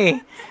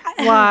 Why?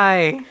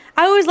 Why?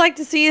 I always like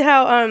to see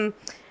how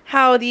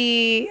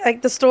the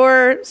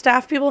store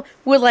staff people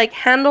would like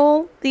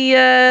handle the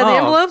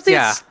envelopes. They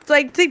yeah.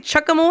 they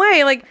chuck them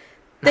away. Like,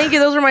 thank you.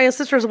 Those are my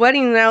sister's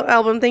wedding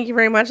album. Thank you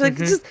very much. Like,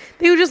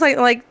 they would just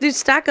like they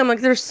stack them. Like,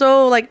 they're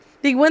so like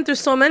they went through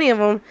so many of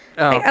them.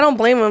 Oh. Like, I don't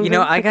blame them.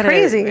 They're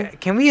crazy.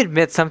 Can we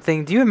admit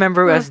something? Do you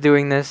remember us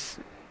doing this?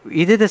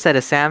 You did this at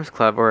a Sam's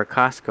Club or a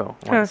Costco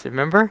once.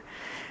 Remember?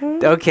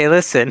 Okay,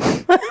 listen.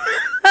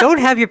 Don't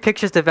have your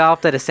pictures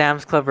developed at a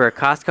Sam's Club or a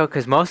Costco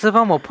because most of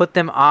them will put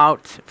them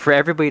out for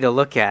everybody to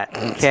look at.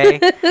 Okay,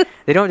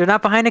 they're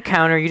not behind a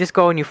counter. You just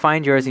go and you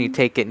find yours and you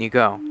take it and you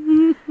go.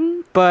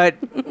 But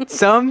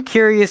some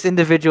curious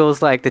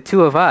individuals like the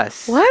two of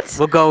us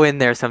will go in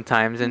there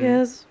sometimes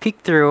and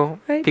peek through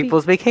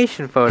people's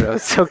vacation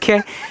photos.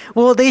 Okay,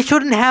 well they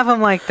shouldn't have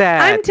them like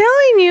that. I'm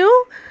telling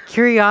you.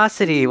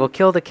 Curiosity will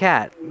kill the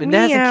cat. It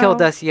hasn't killed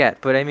us yet,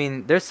 but I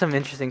mean, there's some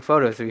interesting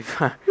photos we've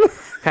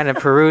kind of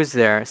perused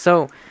there.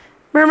 So,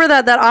 remember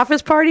that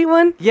office party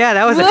one? Yeah,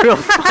 that was a real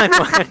fun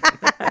one.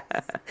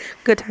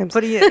 Good times.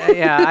 But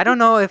yeah, I don't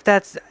know if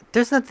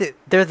there's nothing.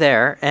 They're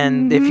there,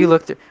 and if you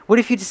look, what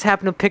if you just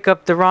happen to pick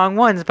up the wrong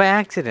ones by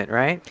accident,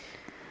 right?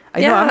 I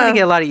know I'm gonna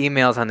get a lot of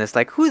emails on this.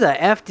 Like, who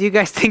the f do you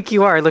guys think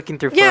you are looking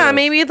through photos? Yeah,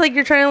 maybe it's like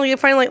you're trying to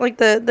find like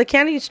the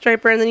candy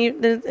striper, and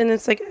then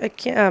it's like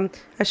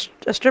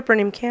a stripper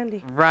named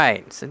Candy.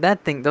 Right. So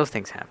those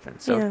things happen.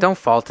 So don't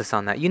fault us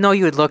on that. You know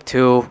you would look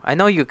too. I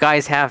know you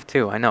guys have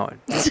too. I know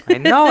it. I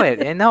know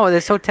it. I know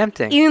it's so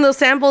tempting. Eating those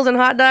samples and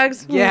hot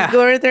dogs. Yeah. Just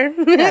go right there.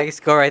 Yeah,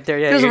 just go right there.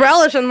 Yeah. There's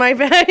relish in my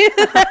bag.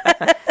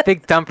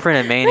 Big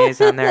thumbprint of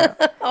mayonnaise on there.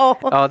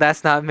 Oh,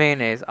 that's not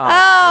mayonnaise.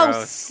 Oh,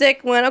 gross.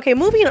 Sick one. Okay,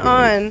 moving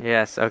on.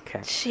 Yes. Okay.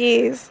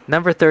 Jeez.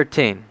 Number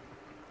 13.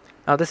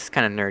 Oh, this is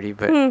kind of nerdy,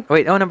 but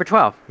wait. Oh, number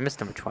 12. I missed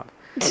number 12.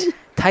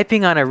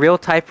 Typing on a real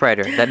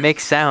typewriter that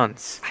makes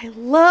sounds. I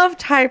love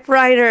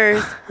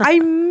typewriters. I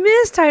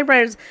miss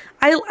typewriters.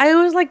 I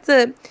always like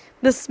the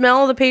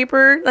smell of the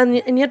paper, and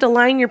you have to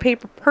line your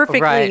paper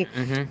perfectly. Right.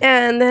 Mm-hmm.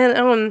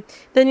 And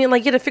then you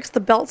like get to fix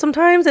the belt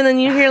sometimes, and then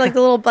you hear like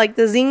the little like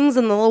the zings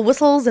and the little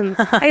whistles, and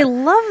I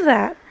love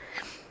that.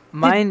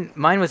 Mine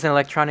was an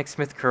electronic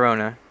Smith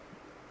Corona.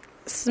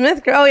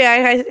 Oh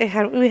yeah,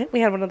 we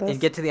had one of those. You'd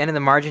get to the end of the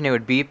margin, it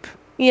would beep.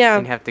 Yeah.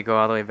 And you'd have to go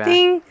all the way back.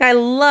 Ding! I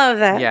love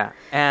that. Yeah,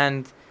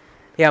 and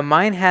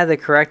mine had the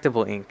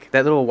correctable ink,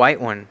 that little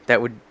white one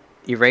that would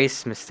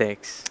erase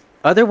mistakes.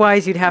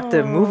 Otherwise, you'd have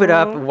to move it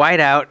up, white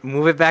out,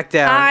 move it back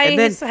down. And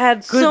then,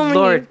 good so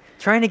Lord, many...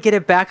 trying to get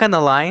it back on the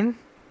line,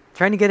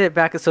 trying to get it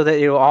back so that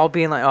it'll all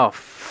be in like,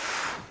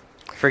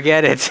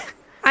 forget it.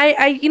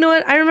 You know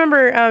what? I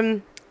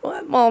remember,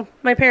 well,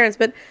 my parents,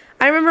 but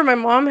I remember my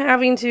mom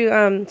having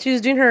to, she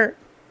was doing her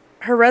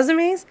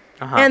resumes,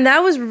 and that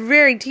was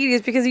very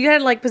tedious because you had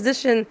to like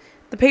position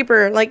the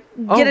paper, like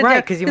get it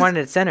right, because you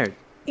wanted it centered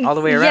all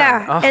the way around.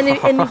 Yeah,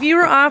 and if you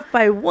were off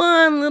by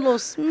one little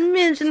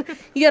smidgen,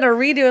 you got to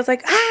redo. It's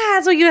like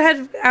so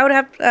I would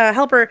have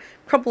help her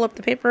crumple up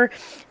the paper,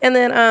 and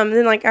then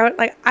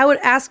I would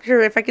ask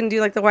her if I can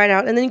do like the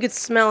whiteout, and then you could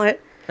smell it.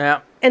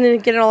 Yeah. And then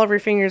get it all over your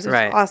fingers. It's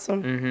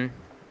awesome.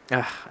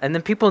 Mm-hmm. And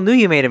then people knew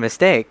you made a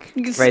mistake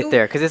right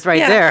there because it's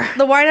right there.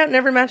 The whiteout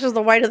never matches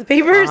the white of the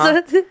paper.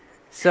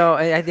 So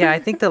I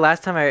think the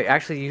last time I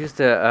actually used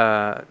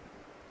a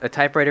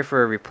typewriter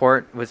for a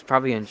report was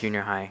probably in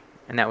junior high,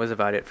 and that was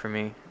about it for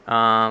me.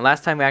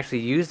 Last time we actually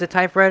used a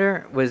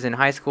typewriter was in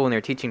high school, and they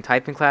were teaching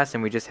typing class,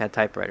 and we just had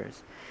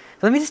typewriters.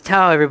 So let me just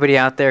tell everybody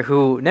out there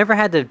who never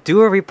had to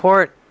do a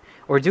report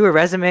or do a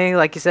resume,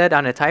 like you said,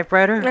 on a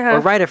typewriter, or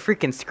write a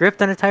freaking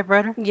script on a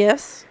typewriter.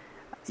 Yes.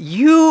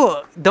 You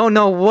don't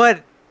know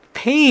what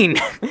pain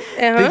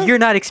that you're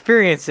not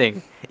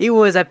experiencing. It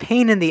was a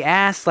pain in the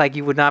ass like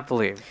you would not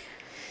believe.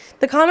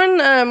 The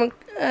common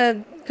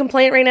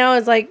complaint right now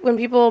is like when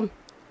people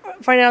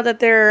find out that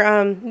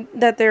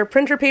their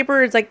printer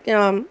paper is like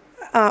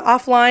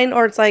offline,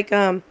 or it's like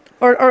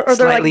or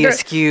slightly they're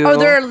askew, or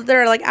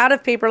they're like out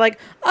of paper. Like,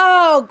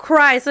 oh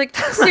Christ! Like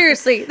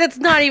seriously, that's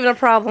not even a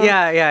problem.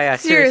 Yeah.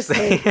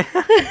 Seriously,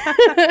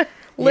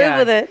 live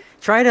with it.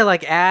 Try to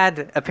like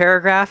add a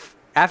paragraph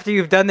after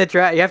you've done the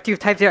draft. After you've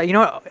typed it out. You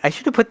know what? I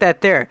should have put that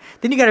there.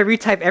 Then you got to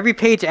retype every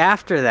page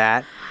after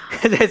that.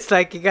 It's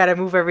like you got to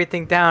move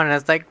everything down, and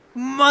it's like,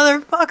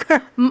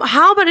 motherfucker.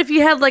 How about if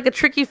you had like a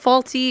tricky,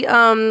 faulty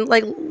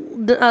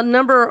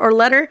number or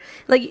letter?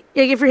 Like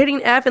if you're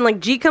hitting F and like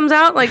G comes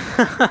out, like,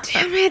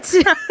 damn it.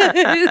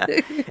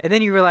 And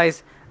then you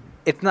realize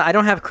I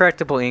don't have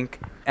correctable ink,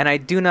 and I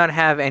do not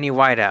have any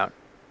whiteout,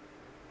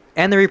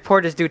 and the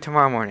report is due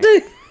tomorrow morning.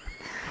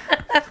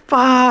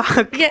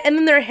 Fuck. Yeah, and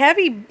then they're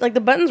heavy. Like the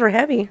buttons were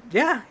heavy.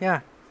 Yeah.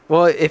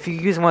 Well, if you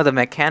use one of the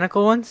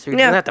mechanical ones, you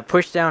have to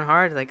push down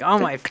hard. Like,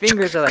 my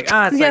fingers are like,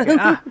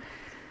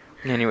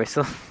 Anyway,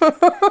 so,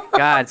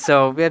 God,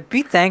 so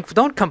be thankful.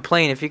 Don't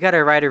complain. If you got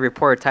to write a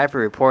report, type a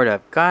report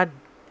up, God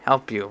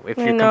help you if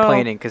you're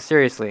complaining, because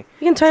seriously.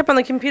 You can type on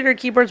the computer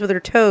keyboards with your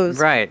toes.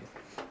 Right.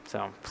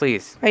 So,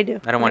 please. I do.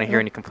 I don't want to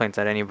hear any complaints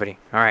out of anybody.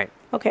 All right.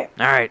 Okay.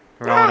 All right.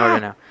 We're all in order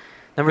now.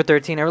 Number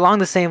 13, along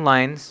the same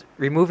lines,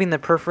 removing the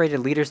perforated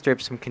leader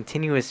strips from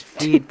continuous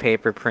feed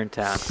paper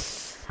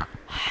printouts.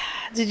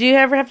 Did you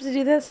ever have to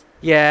do this?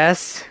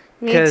 Yes.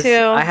 Me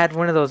too. I had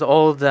one of those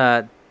old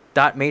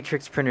dot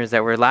matrix printers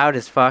that were loud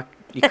as fuck.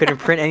 You couldn't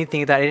print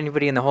anything without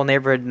anybody in the whole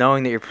neighborhood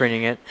knowing that you're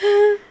printing it.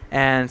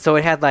 And so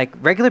it had like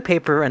regular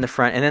paper in the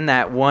front, and then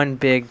that one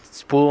big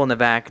spool in the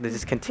back that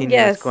just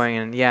continues going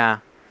in. Yeah.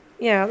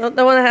 Yeah,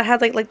 the one that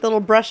has like the little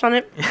brush on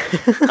it.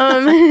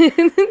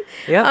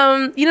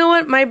 Yeah. You know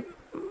what?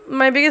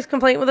 My biggest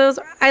complaint with those,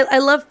 I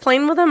love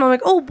playing with them. I'm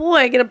like, oh boy,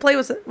 I get to play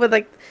with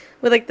the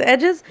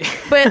edges.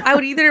 But I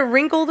would either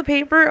wrinkle the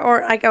paper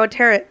or like I would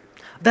tear it.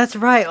 That's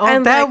right. Oh,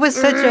 and that was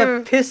such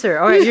a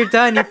pisser. All right, you're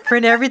done. You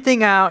print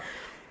everything out.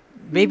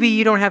 Maybe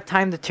you don't have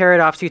time to tear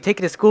it off, so you take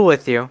it to school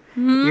with you.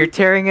 Mm-hmm. You're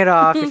tearing it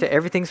off.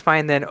 Everything's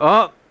fine. Then,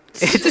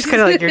 it's just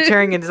kind of like you're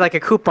tearing it. It's like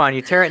a coupon.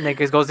 You tear it and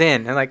it goes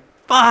in. And like,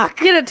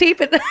 fuck. You gotta tape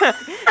it.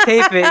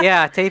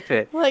 Tape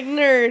it. Like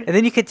nerd. And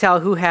then you could tell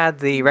who had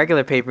the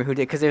regular paper, who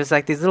did, because there's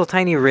like these little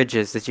tiny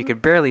ridges that you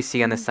could barely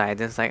see on the sides.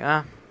 And it's like,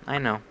 I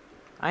know.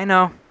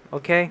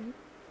 Okay.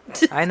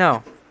 I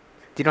know.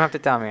 You don't have to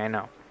tell me. I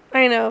know.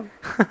 I know.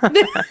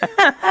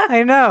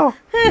 I know.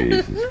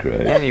 Jesus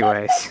Christ.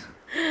 Anyways.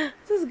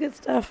 This is good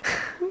stuff.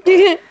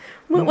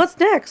 What's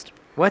next?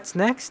 What's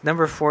next?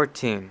 Number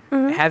 14.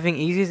 Mhm. Having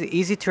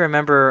easy to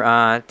remember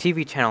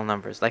TV channel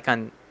numbers, like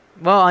on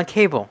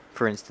cable,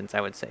 for instance,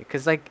 I would say,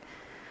 because like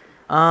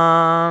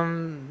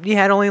you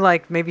had only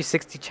like maybe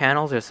 60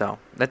 channels or so.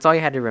 That's all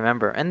you had to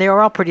remember, and they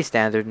were all pretty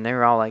standard, and they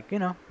were all like, you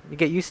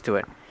get used to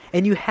it,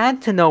 and you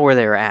had to know where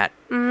they were at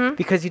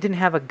because you didn't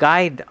have a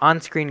guide,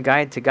 on-screen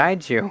guide to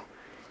guide you.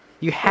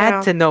 You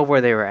had to know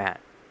where they were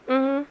at,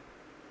 and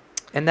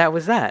that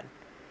was that.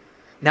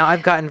 Now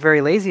I've gotten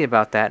very lazy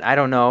about that. I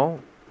don't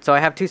know. So I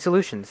have two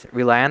solutions.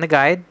 Rely on the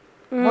guide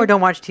or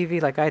don't watch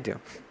TV like I do.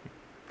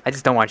 I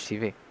just don't watch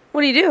TV.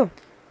 What do you do?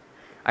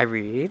 I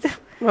read.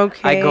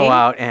 Okay. I go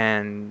out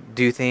and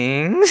do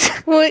things.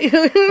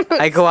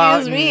 I go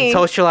out and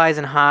socialize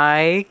and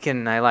hike.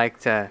 And I like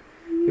to...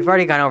 We've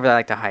already gone over that. I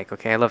like to hike,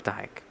 okay? I love to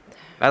hike.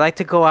 I like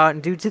to go out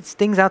and do just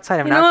things outside.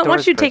 I'm you know what? Why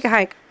don't you take a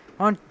hike?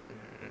 Why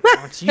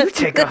don't you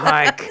take a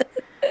hike?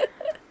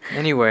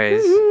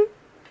 Anyways...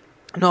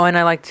 No, and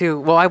I like to...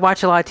 Well, I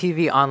watch a lot of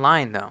TV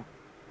online, though.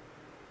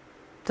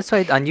 That's why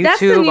on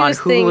YouTube, on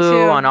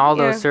Hulu, on all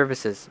those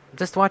services.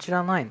 Just watch it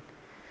online.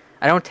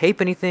 I don't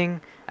tape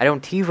anything. I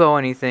don't TiVo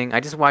anything. I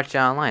just watch it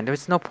online.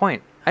 There's no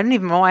point. I don't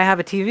even know why I have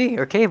a TV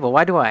or cable.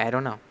 Why do I? I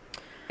don't know.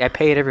 I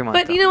pay it every month.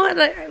 But you know what?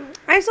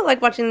 I still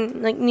like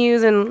watching like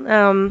news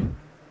and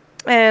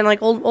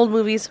like old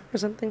movies or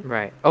something.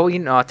 Right. Oh,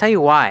 I'll tell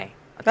you why.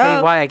 I'll tell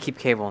you why I keep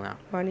cable now.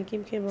 Why do you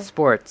keep cable?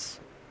 Sports.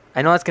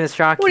 I know that's going to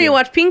shock you. What do you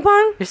watch? Ping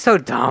pong? You're so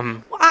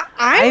dumb.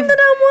 I'm the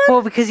dumb one?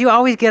 Well, because you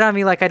always get on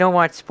me like I don't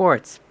watch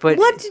sports. But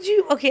what did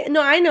you... Okay,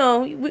 no, I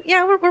know.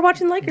 Yeah, we're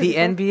watching Lakers. The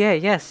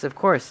NBA, yes, of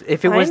course.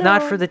 If it was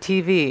not for the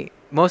TV,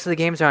 most of the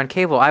games are on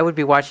cable. I would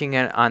be watching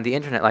it on the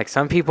internet. Like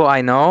some people I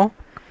know,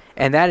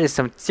 and that is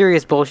some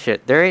serious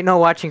bullshit. There ain't no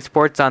watching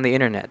sports on the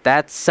internet.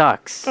 That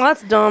sucks. Well,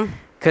 that's dumb.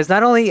 Because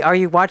not only are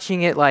you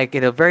watching it like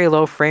in a very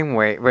low frame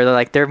rate,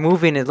 where they're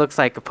moving, it looks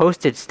like a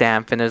postage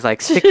stamp, and there's like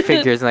stick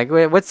figures, and like,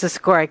 wait, what's the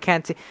score? I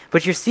can't see.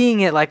 But you're seeing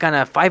it like on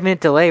a 5-minute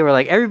delay, where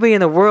like everybody in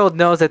the world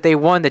knows that they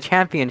won the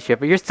championship,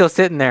 but you're still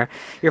sitting there,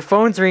 your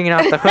phone's ringing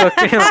off the hook.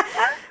 And you're like,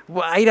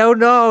 well, I don't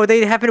know,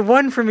 they haven't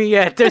won for me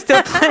yet. They're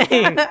still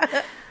playing.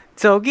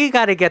 So you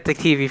got to get the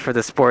TV for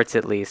the sports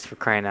at least, for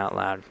crying out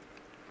loud.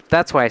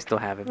 That's why I still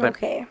have it.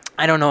 But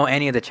I don't know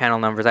any of the channel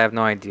numbers. I have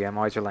no idea. I'm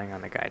always relying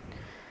on the guide.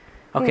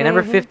 Okay,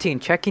 number 15,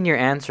 checking your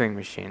answering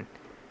machine.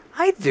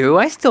 I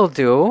still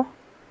do.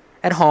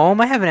 At home,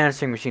 I have an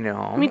answering machine at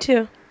home. Me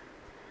too.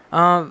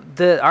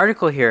 The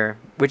article here,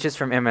 which is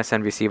from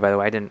MSNBC, by the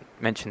way, I didn't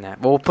mention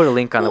that. But we'll put a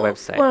link on the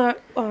website.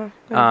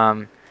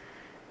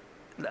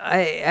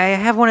 I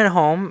have one at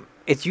home.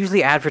 It's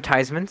usually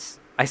advertisements.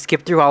 I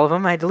skip through all of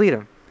them. I delete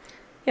them.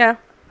 Yeah.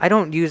 I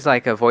don't use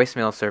like a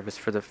voicemail service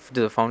for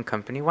the phone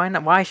company. Why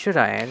not? Why should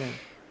I?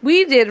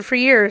 We did for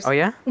years. Oh,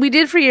 yeah? We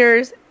did for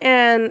years,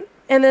 and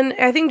then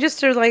I think just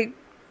to like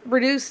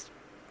reduce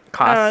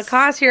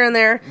costs here and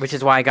there. Which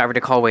is why I got rid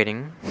of call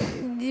waiting.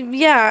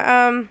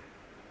 Yeah.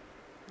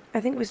 I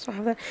think we still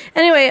have that.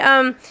 Anyway,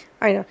 I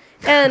know.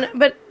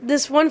 But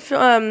this one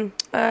phone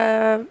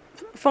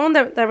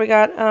that we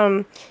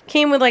got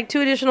came with like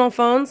 2 additional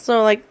phones.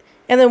 So like,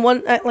 and then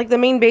one like the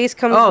main base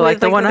comes. Oh, with, like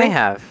the one I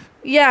have.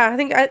 Yeah, I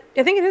think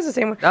it is the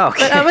same one. Oh,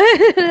 okay. But,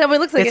 it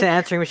looks like it's an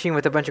answering machine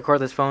with a bunch of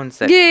cordless phones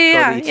that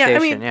yeah. go to each station. I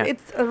mean,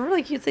 it's a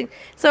really cute thing.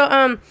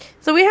 So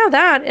so we have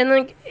that, and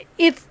like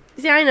it's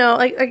I know,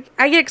 like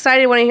I get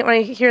excited when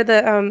I hear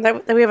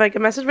that we have like a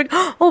message, like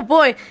oh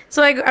boy.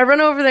 So I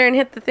run over there and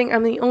hit the thing.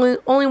 I'm the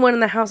only one in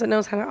the house that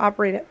knows how to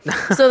operate it.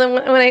 So then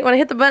when I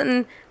hit the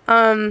button,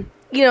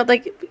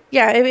 like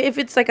if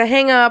it's like a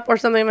hang up or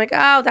something, I'm like,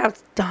 oh,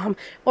 that's dumb.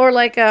 Or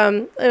like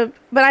but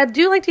I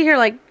do like to hear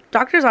like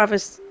doctor's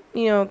office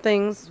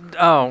things.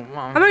 Oh, I'm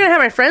not gonna have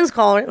my friends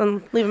call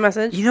and leave a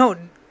message.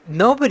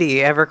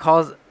 Nobody ever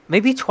calls.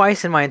 Maybe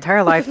twice in my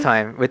entire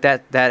lifetime with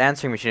that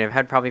answering machine I've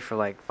had probably for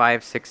like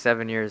 5, 6,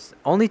 7 years.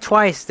 Only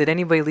twice did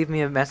anybody leave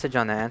me a message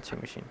on that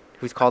answering machine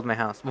who's called my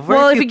house.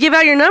 Well, if you give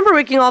out your number,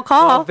 we can all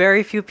call. Well,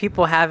 very few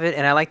people have it,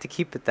 and I like to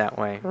keep it that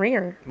way.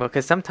 Rare. Well,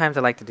 because sometimes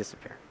I like to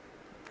disappear,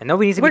 and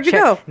nobody needs to Where'd be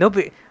checked. you go?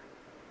 Nobody.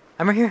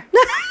 I'm right here.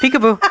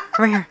 Peekaboo.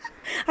 I'm right here.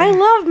 I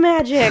love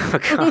magic.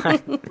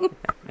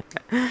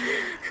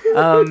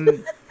 Oh,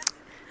 God.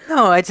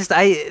 No,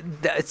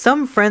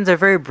 some friends are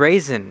very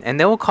brazen, and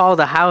they will call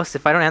the house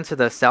if I don't answer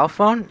the cell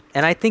phone.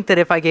 And I think that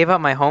if I gave out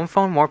my home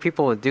phone, more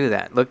people would do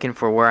that, looking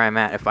for where I'm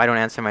at if I don't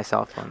answer my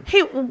cell phone.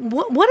 Hey,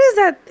 what is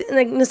that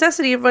like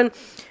necessity of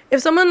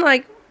if someone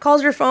like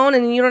calls your phone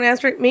and you don't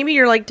answer it, maybe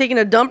you're like taking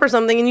a dump or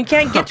something and you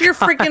can't get to your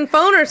freaking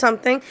phone or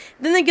something.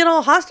 Then they get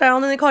all hostile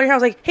and then they call your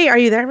house like, hey, are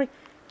you there? I'm like,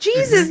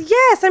 Jesus,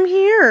 yes, I'm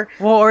here.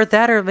 Well, or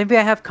maybe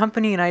I have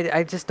company and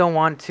I just don't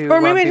want to be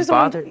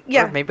bothered.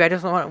 Yeah. Or maybe I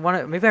just don't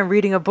want to. Maybe I'm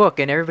reading a book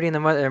and everybody in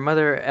their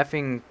mother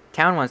effing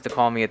town wants to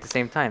call me at the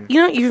same time.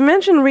 You've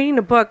mentioned reading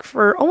a book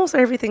for almost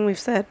everything we've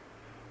said.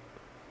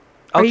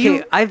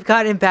 Okay, I've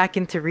gotten back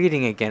into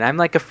reading again. I'm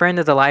like a friend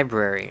of the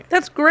library.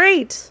 That's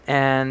great.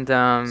 And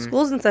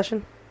school's in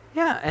session.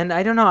 Yeah, and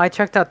I don't know. I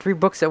checked out 3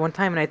 books at one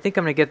time, and I think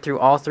I'm gonna get through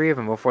all 3 of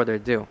them before they're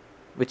due.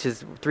 which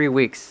is 3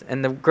 weeks.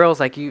 And the girl's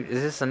like,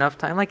 "Is this enough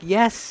time?" I'm like,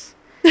 yes.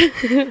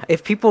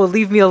 If people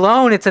leave me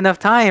alone, it's enough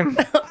time.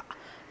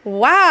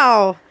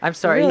 Wow. I'm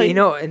sorry. Really? You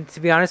know, and to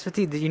be honest with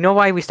you, do you know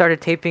why we started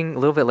taping a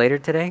little bit later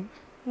today?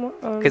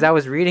 Because I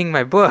was reading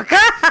my book.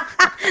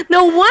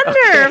 No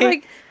wonder. Okay.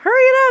 Like,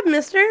 hurry it up,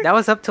 mister. That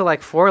was up till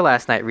like 4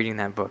 last night reading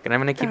that book, and I'm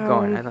gonna keep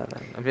going.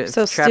 I'm just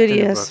so trapped in the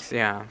studious. books.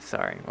 Yeah, I'm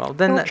sorry. Well,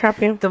 then I'll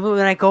trap you. when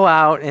I go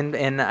out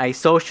and I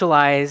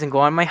socialize and go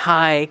on my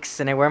hikes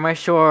and I wear my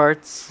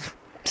shorts,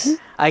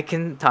 I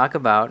can talk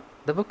about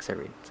the books I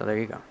read. So there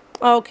you go.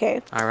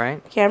 Okay. All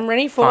right. Okay, I'm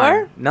ready for...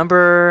 Fine.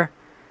 Number...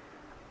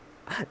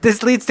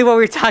 This leads to what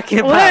we were talking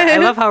about. What? I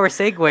love how we're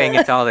segueing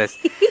into all this.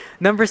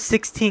 Number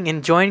 16,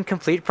 enjoying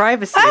complete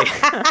privacy.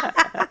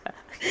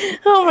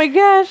 Oh my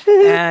gosh.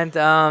 And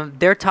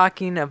they're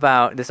talking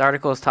about, this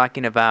article is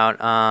talking about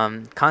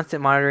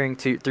constant monitoring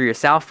through your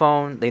cell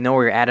phone. They know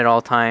where you're at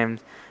all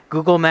times.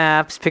 Google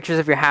Maps, pictures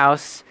of your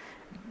house,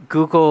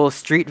 Google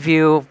Street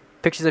View,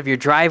 pictures of your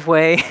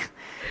driveway,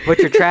 what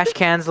your trash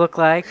cans look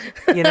like,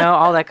 you know,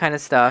 all that kind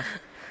of stuff.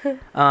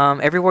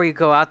 Everywhere you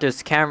go out,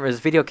 there's cameras,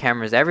 video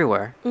cameras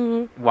everywhere.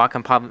 Mm-hmm. Walk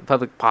on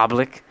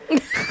public.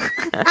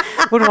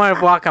 Wouldn't want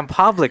to walk on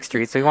public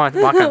streets, so you want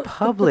to walk on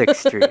public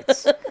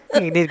streets.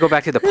 You need to go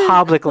back to the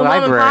public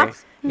library.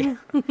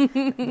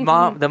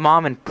 The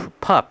mom and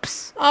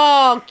pups.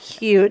 Oh,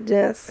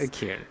 cuteness.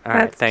 Cute. All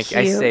right, thank you.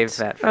 I saved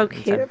that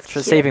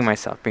for saving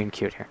myself, being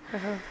cute here.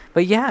 Uh-huh.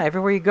 But yeah,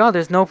 everywhere you go,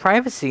 there's no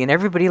privacy, and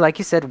everybody, like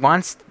you said,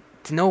 wants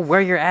to know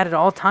where you're at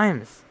all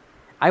times.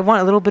 I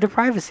want a little bit of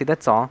privacy.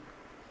 That's all.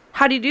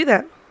 How do you do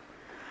that?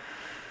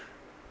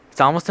 It's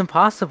almost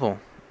impossible.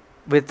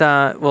 With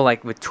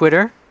like with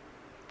Twitter.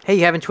 Hey,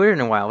 you haven't Twittered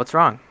in a while. What's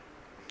wrong?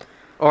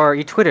 Or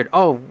you Twittered.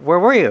 Oh, where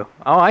were you?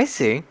 Oh, I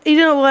see. You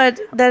know what?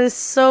 That is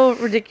so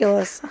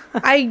ridiculous.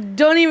 I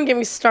don't even get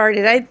me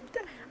started.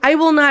 I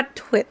will not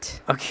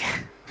twit. Okay.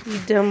 You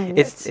dumb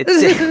it's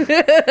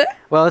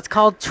well, it's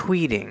called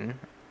tweeting.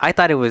 I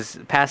thought it was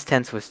past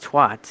tense was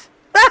twat,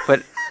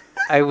 but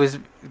I was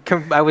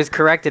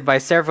corrected by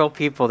several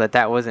people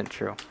that wasn't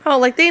true. Oh,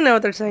 like they know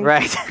what they're saying.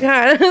 Right.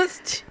 God,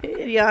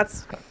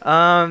 idiots.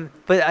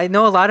 But I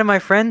know a lot of my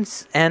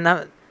friends,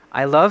 and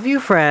I love you,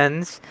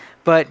 friends,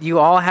 but you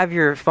all have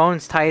your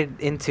phones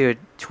tied into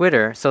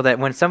Twitter so that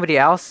when somebody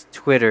else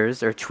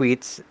twitters or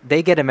tweets,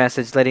 they get a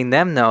message letting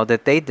them know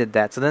that they did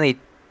that. So then they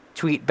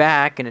tweet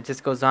back, and it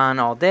just goes on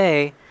all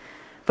day.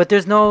 But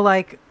there's no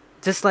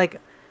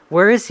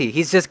where is he?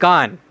 He's just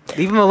gone.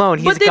 Leave him alone.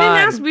 He's gone. But they didn't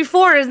ask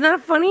before. Isn't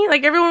that funny?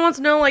 Like, everyone wants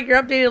to know, like,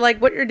 you're updated,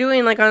 like, what you're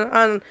doing, like,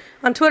 on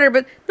Twitter.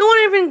 But no one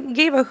even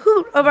gave a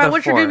hoot about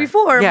what you're doing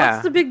before. Yeah.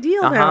 What's the big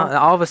deal now?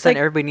 All of a sudden, like,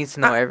 everybody needs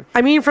to know.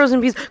 I'm eating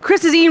frozen peas.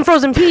 Chris is eating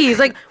frozen peas.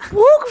 Like,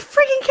 who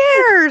freaking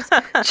cares?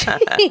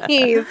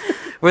 Jeez.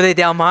 Were they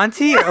Del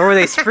Monte or were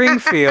they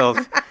Springfield?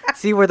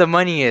 See where the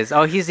money is.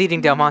 Oh, he's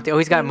eating Del Monte. Oh,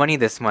 he's got money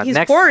this month. He's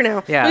poor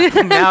now. Yeah.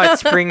 Now it's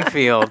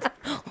Springfield.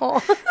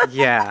 Oh.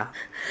 Yeah.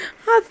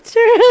 That's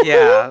true.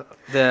 Yeah.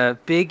 The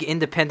big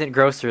independent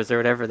grocers or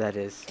whatever that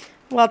is.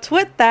 Well,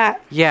 twit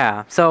that.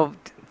 Yeah. So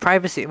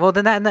privacy. Well,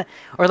 then that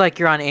or like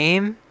you're on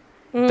AIM,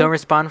 don't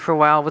respond for a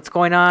while. What's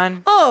going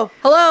on? Oh,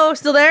 hello,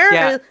 still there?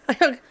 Yeah.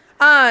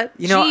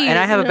 You know, and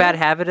I have a bad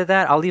habit of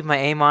that. I'll leave my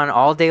AIM on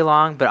all day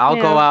long, but I'll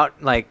go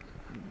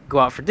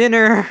out for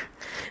dinner,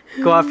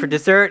 go out for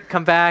dessert,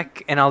 come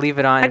back, and I'll leave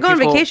it on. I go on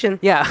vacation.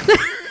 Yeah.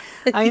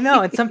 I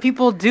know. And some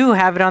people do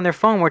have it on their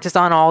phone where it's just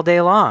on all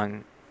day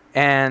long.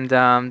 And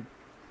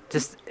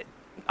just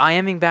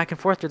IMing back and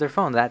forth through their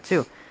phone, that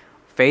too.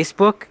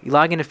 Facebook, you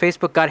log into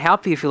Facebook, God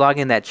help you if you log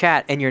in that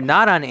chat, and you're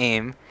not on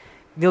AIM,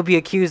 you'll be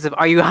accused of,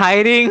 are you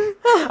hiding?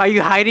 Are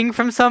you hiding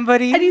from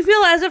somebody? And you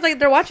feel as if, like,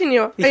 they're watching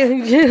you.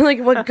 Like,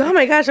 well, oh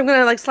my gosh, I'm going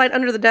to, like, slide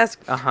under the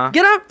desk. Uh-huh.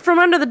 Get up from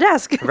under the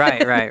desk.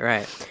 Right.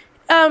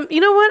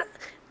 You know what?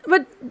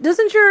 But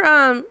doesn't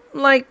your,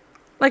 like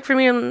for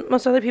me and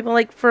most other people,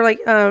 like, for, like,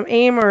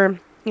 AIM or,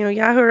 you know,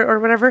 Yahoo or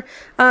whatever,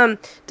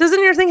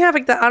 doesn't your thing have,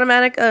 like, the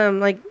automatic,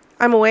 like,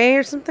 I'm away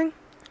or something?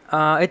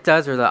 It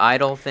does, or the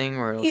idle thing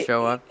where it'll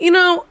show up. You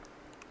know,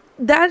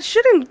 that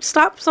shouldn't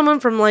stop someone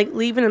from, like,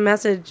 leaving a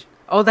message.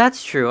 Oh,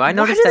 that's true. I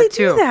noticed that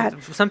too.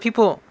 Some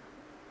people,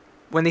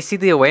 when they see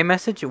the away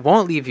message, it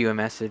won't leave you a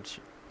message.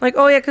 Like,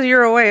 oh yeah, because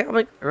you're away. I'm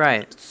like,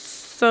 right.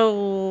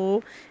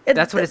 So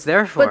that's what it's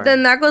there for. But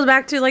then that goes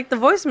back to like the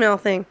voicemail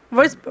thing,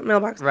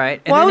 voicemail box.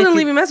 Right. Well, I wasn't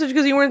leaving a message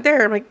because you weren't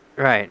there. I'm like,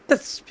 right.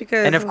 That's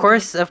because. And of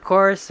course,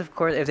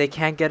 if they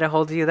can't get a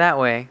hold of you that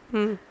way,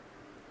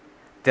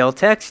 they'll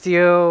text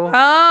you.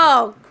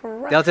 Oh,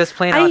 crap. They'll just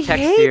plain out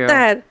text you. I hate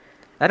that.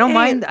 I don't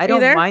mind. I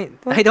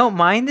don't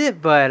mind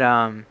it,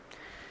 but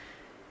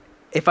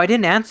if I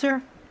didn't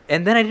answer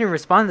and then I didn't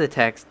respond to the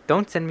text,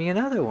 don't send me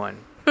another one.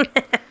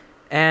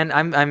 And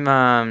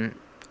I'm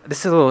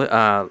this is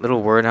a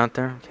little word out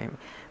there. Okay.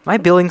 My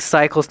billing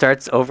cycle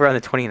starts over on the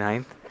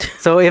 29th.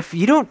 So if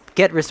you don't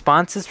get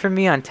responses from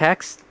me on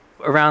text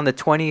around the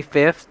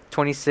 25th,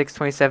 26th,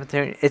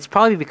 27th, it's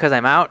probably because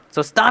I'm out.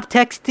 So stop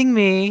texting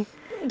me.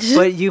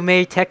 But you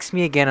may text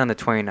me again on the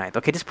 29th.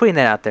 Okay, just putting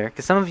that out there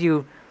because some of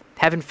you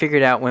haven't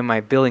figured out when my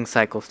billing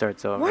cycle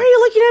starts over. Why are you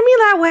looking at me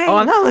that way? Oh,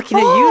 I'm not looking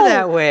at you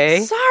that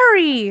way.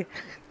 Sorry.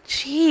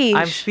 Jeez.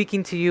 I'm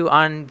speaking to you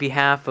on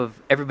behalf of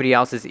everybody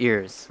else's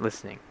ears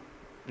listening.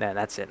 Yeah,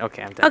 that's it.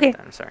 Okay, I'm done. Okay. I'm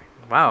done. I'm sorry.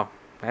 Wow,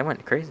 I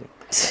went crazy.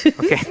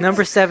 Okay,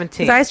 number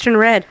 17. His eyes turn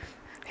red.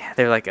 Yeah,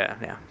 they're like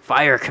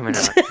fire coming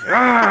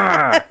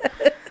out.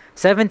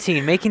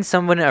 17, making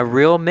someone a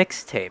real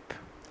mixtape.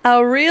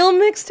 A real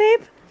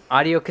mixtape?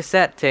 Audio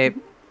cassette tape.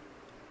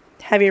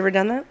 Have you ever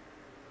done that?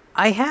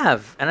 I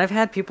have, and I've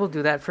had people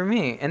do that for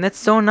me, and that's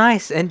so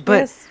nice. But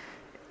Yes.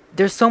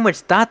 there's so much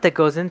thought that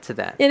goes into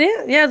that. It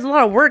is. Yeah, it's a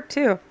lot of work,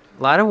 too.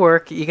 A lot of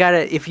work. You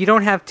gotta, if you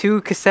don't have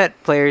 2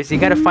 cassette players, you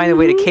gotta find a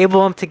way to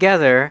cable them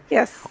together.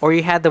 Yes. Or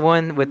you had the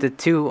one with the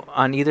 2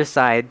 on either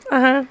side.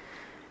 Uh-huh.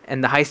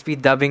 And the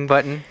high-speed dubbing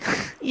button.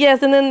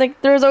 Yes, and then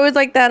there was always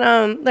like that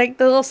like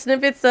the little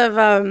snippets of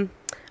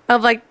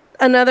like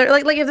another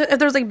like if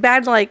there's like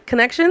bad like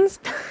connections,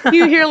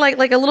 you hear like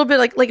a little bit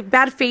like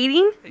bad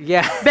fading.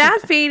 Yeah.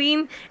 Bad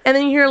fading, and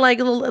then you hear like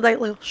a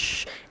little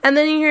shh, and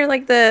then you hear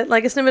like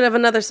a snippet of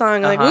another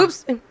song, like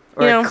oops,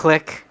 or a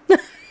click,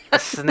 a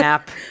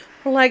snap.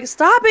 We're like,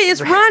 stop it, it's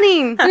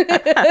running.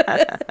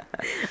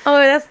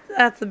 Oh,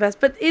 that's the best.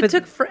 But it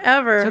took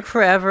forever. It took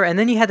forever, and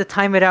then you had to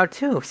time it out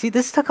too. See,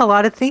 this took a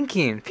lot of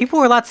thinking. People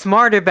were a lot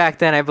smarter back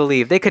then, I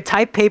believe. They could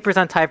type papers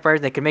on typewriters,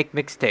 and they could make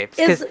mixtapes.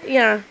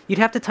 Yeah. You'd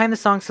have to time the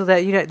song so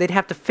that they'd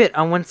have to fit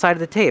on one side of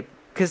the tape.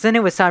 Because then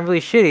it would sound really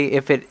shitty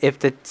if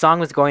the song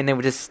was going, they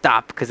would just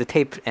stop because the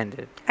tape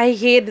ended. I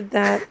hated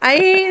that.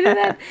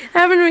 It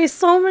happened to me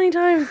so many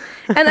times.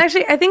 And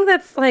actually, I think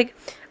that's like,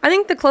 I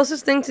think the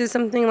closest thing to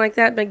something like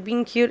that, like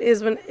being cute,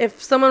 is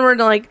if someone were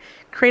to like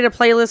create a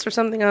playlist or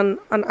something on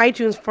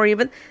iTunes for you.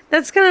 But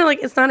that's kind of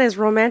like, it's not as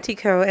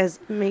romantico as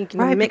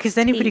making a mixtape. Because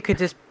anybody could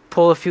just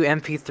pull a few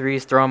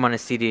MP3s, throw them on a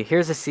CD.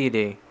 Here's a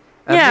CD.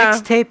 A Yeah.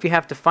 mixtape, you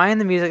have to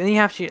find the music, and you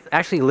have to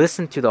actually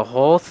listen to the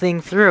whole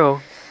thing through.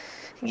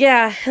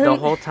 Yeah. The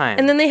whole time.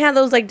 And then they had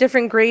those like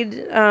different grade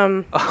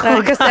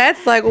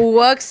cassettes, like,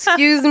 well,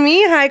 excuse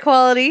me, high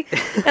quality.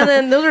 And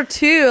then those are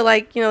 2,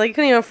 like, you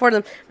couldn't even afford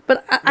them.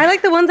 But I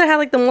like the ones that had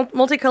like the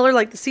multicolored,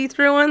 like the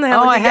see-through one. That had,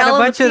 I had a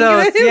bunch of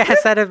those. Yes,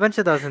 Yes, I had a bunch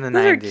of those in the 90s.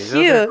 Those are Those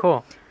cute. are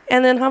cool.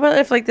 And then how about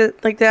if like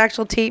the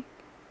actual tape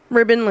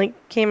ribbon like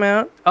came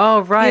out?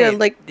 Oh, right. You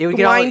like It would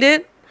get all wind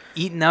it.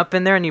 eaten up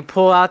in there, and you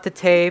pull out the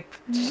tape.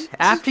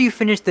 After you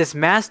finish this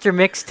master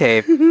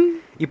mixtape,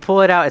 you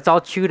pull it out. It's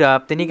all chewed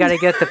up. Then you got to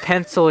get the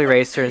pencil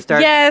eraser and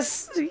start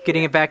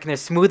getting it back in there,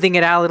 smoothing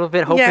it out a little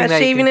bit, hoping that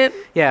shaving it.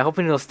 Yeah,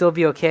 hoping it'll still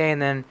be okay, and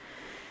then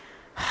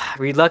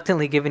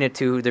reluctantly giving it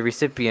to the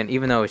recipient,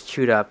 even though it's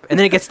chewed up. And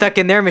then it gets stuck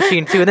in their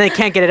machine too, and then they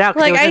can't get it out.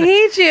 Like, I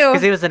hate you.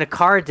 Because it was in a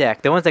car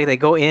deck. The ones like they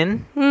go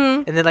in,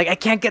 and they're like, I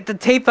can't get the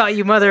tape out,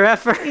 you mother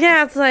effer.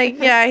 Yeah, it's like,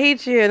 yeah, I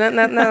hate you.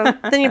 No.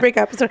 Then you break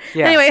up. So,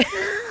 Yeah. Anyway.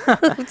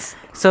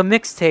 So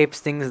mixtapes,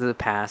 things of the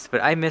past,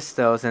 but I miss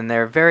those, and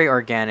they're very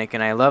organic,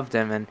 and I love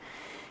them. And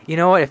you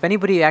know what? If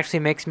anybody actually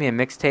makes me a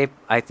mixtape,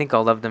 I think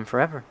I'll love them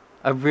forever.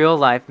 A real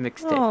life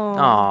mixtape.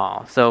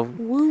 Aw. So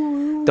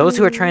Woo. those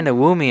who are trying to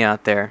woo me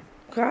out there,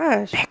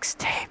 Gosh.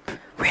 mixtape,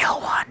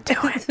 real one, do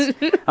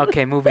it.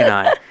 Okay, moving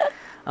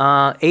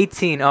on.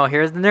 18. Oh,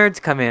 here's the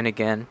nerds come in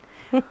again.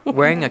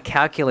 Wearing a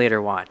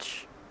calculator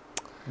watch.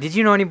 Did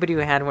you know anybody who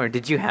had one, or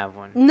did you have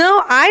one?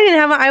 No, I didn't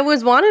have one. I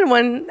wanted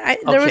one.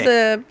 There was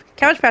Okay. a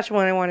Cabbage Patch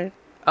one I wanted.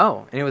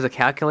 Oh, and it was a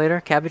calculator,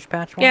 Cabbage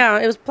Patch one? Yeah,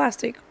 it was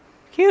plastic.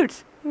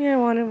 Cute. Yeah, I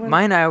wanted one.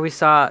 Mine I always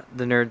saw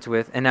the nerds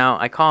with, and now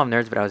I call them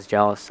nerds, but I was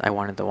jealous. I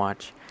wanted the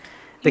watch.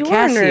 The You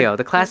are a nerd. Casio,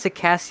 the classic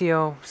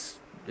Casio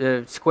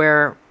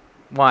square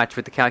watch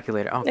with the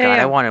calculator. Oh, Yeah, God,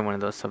 yeah. I wanted one of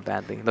those so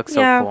badly. It looks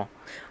Yeah. so cool.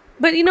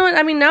 But you know what?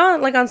 I mean, now,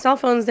 like on cell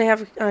phones, they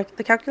have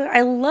the calculator.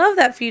 I love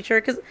that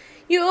feature because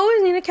you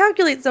always need to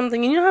calculate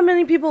something. And you know how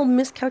many people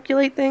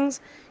miscalculate things?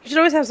 You should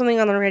always have something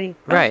on the ready.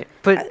 Right.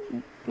 But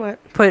What?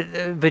 but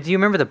do you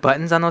remember the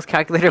buttons on those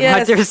calculator Yes.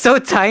 watches? They're so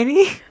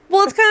tiny.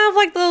 Well, it's kind of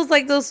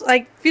like those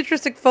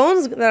futuristic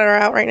phones that are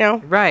out right now.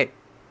 Right.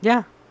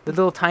 Yeah. The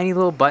little tiny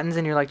little buttons,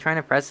 and you're like trying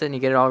to press it, and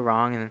you get it all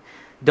wrong, and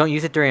don't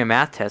use it during a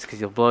math test because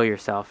you'll blow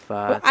yourself.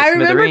 I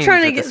remember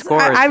trying to get.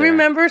 I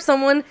remember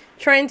someone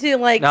trying to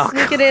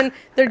sneak it in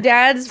their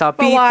dad's Stop,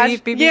 watch.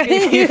 beep, beep, beep,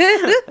 beep,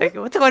 beep. Like,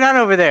 what's going on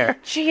over there?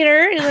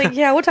 Cheater! You're like,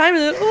 yeah. What time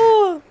is it?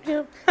 Oh,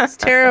 yeah, it's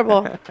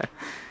terrible.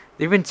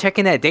 They've been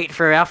checking that date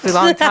for an awfully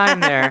long time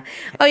there.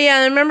 Oh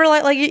yeah, and remember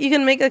like you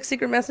can make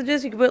secret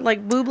messages. You can put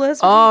boobless.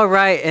 Oh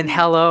right, and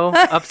hello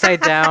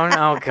upside down.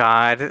 Oh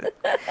God,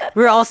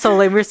 we were also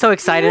we were so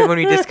excited when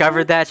we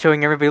discovered that,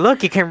 showing everybody,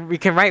 look, you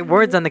can write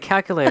words on the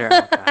calculator.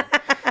 Oh, God.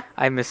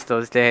 I miss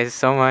those days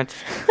so much.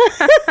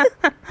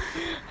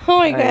 Oh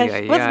my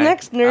gosh, what's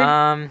next,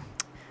 nerd?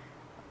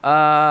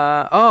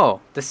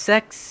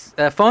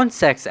 The phone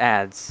sex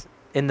ads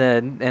in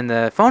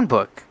the phone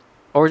book.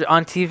 Or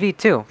on TV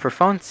too for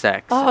phone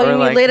sex. Oh, or you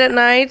mean late at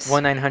night?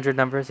 1-900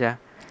 numbers, yeah.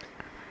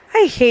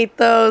 I hate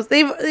those.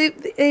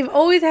 They've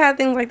always had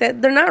things like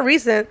that. They're not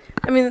recent.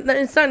 I mean,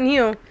 it's not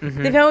new.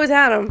 Mm-hmm. They've always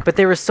had them. But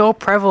they were so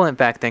prevalent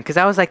back then because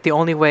that was like the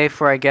only way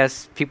for, I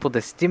guess, people to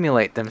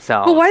stimulate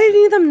themselves. But why do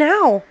you need them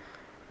now?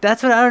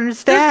 That's what I don't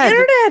understand.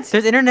 There's internet.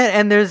 There's internet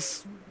and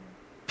there's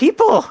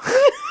people.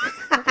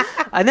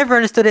 I never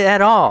understood it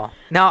at all.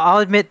 Now, I'll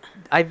admit,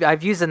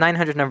 I've used the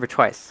 900 number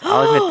twice.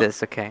 I'll admit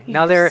this, okay?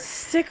 Now, they're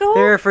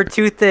for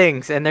two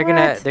things, and they're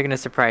gonna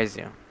surprise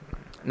you.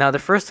 Now, the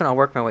first one, I'll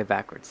work my way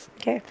backwards.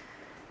 Okay.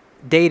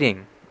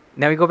 Dating.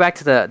 Now, we go back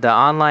to the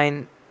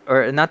online,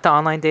 or not the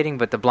online dating,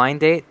 but the blind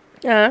date.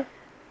 Uh-huh.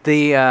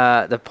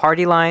 The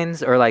party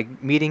lines, or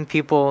like meeting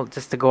people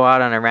just to go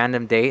out on a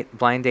random date,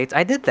 blind dates.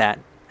 I did that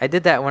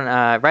when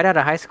right out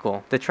of high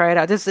school to try it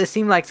out. It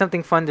seemed like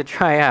something fun to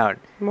try out.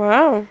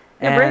 Wow.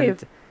 You're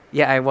brave.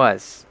 Yeah, I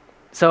was.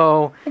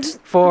 So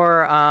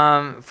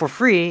for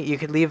free, you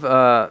could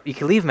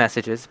leave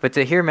messages, but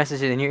to hear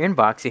messages in your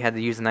inbox, you had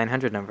to use the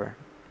 900 number.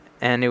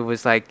 And it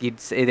was like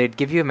they'd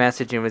give you a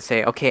message and it would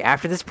say, "Okay,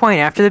 after this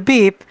point, after the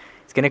beep,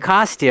 it's gonna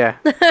cost you.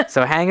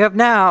 So hang up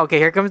now. Okay,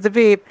 here comes the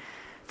beep."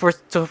 For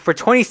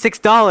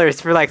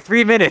 $26 for like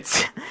 3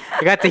 minutes,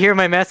 I got to hear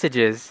my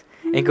messages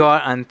and go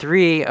out on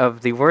 3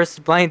 of the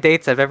worst blind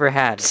dates I've ever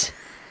had.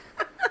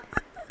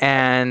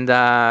 And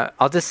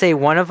I'll just say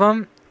one of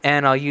them,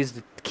 and I'll use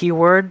the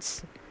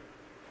keywords: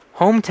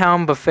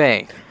 hometown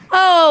buffet.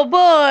 Oh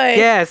boy.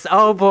 Yes.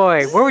 Oh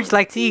boy. Where would you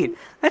like to eat?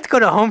 Let's go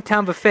to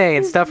hometown buffet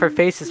and stuff our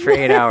faces for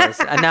 8 hours.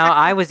 And now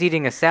I was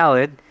eating a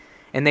salad,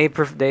 and they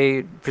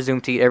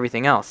presumed to eat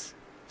everything else.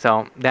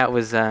 So that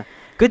was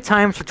good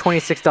times for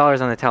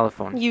 $26 on the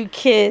telephone. You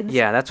kids.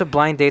 Yeah, that's what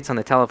blind dates on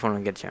the telephone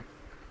will get you.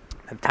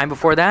 The time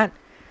before that,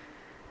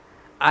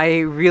 I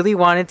really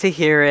wanted to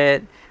hear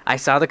it. I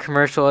saw the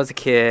commercial as a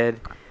kid.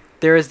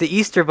 There was the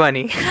Easter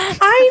Bunny.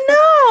 I know.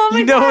 Oh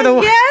my God, the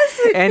one. yes.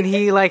 And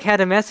he like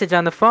had a message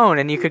on the phone,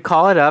 and you could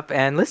call it up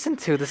and listen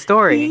to the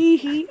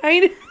story. I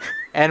know.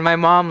 And my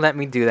mom let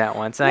me do that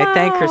once, and I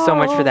thank her so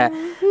much for that.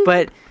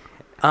 But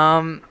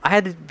I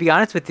had to be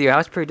honest with you, I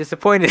was pretty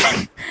disappointed.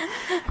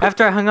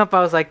 After I hung up,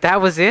 I was like,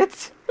 "That was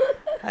it."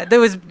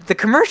 The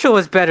commercial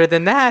was better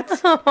than that,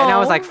 and I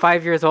was like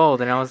 5 years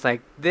old, and I was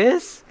like,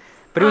 "This,"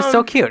 but it was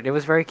so cute. It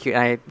was very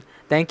cute.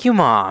 Thank you,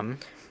 Mom.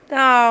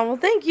 Oh well,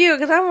 thank you,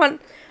 because I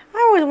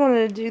always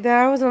wanted to do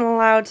that. I wasn't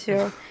allowed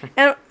to,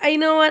 and you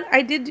know what?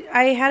 I did.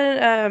 I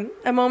had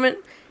a moment,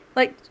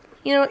 like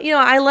you know.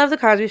 I love the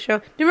Cosby Show.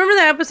 Do you remember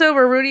that episode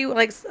where Rudy she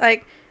was?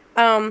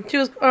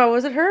 Oh,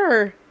 was it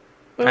her?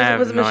 Or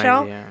was it no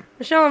Michelle? idea.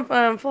 Michelle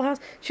on Full House.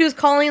 She was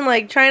calling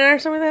like China or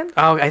something like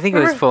that. Oh, I think it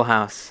was Full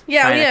House.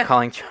 Yeah,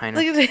 calling China.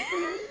 Like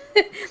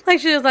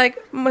she was like,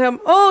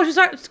 she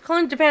started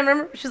calling Japan.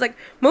 Remember, she's like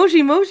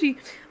Moshi.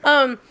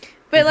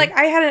 But like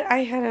I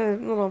had a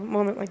little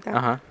moment like that.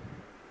 Uh-huh.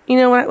 You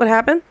know what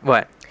happened?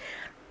 What?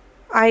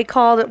 I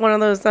called it one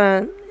of those.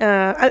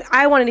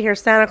 I wanted to hear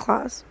Santa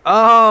Claus.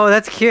 Oh,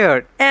 that's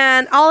cute.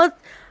 And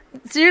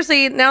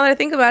seriously, now that I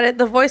think about it,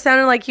 the voice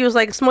sounded like he was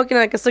like smoking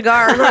like a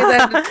cigar. Or something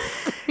like that.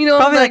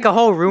 Probably like a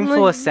whole room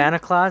full of Santa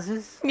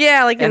Clauses.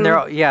 Yeah, like and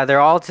they're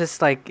all just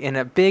like in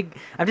a big.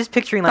 I'm just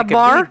picturing like a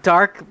bar? big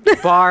dark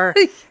bar,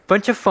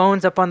 bunch of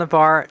phones up on the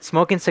bar,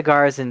 smoking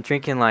cigars and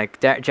drinking like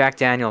Jack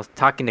Daniels,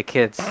 talking to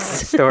kids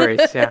stories.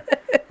 Yeah,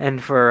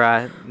 and for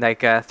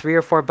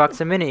 $3 or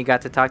 $4 a minute, you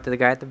got to talk to the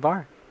guy at the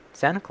bar,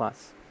 Santa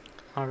Claus.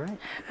 All right.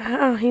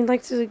 Oh, he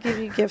likes to give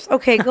you gifts.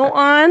 Okay, go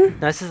on.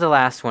 Now, this is the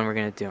last one we're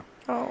gonna do.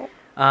 Oh.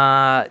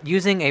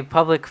 Using a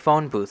public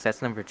phone booth.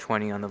 That's number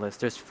 20 on the list.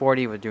 There's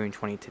 40. We're doing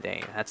 20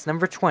 today. That's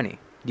number 20.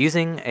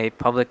 Using a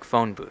public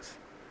phone booth.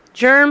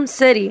 Germ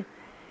City.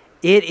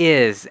 It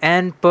is.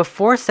 And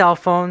before cell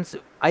phones,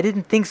 I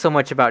didn't think so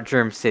much about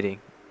Germ City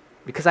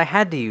because I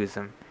had to use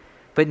them.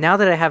 But now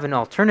that I have an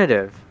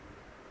alternative,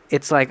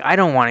 it's like I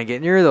don't want to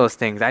get near those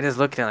things. I just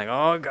look at it like,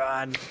 oh,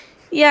 God.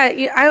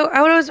 Yeah,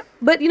 I was...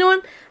 But you know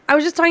what? I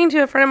was just talking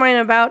to a friend of mine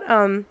about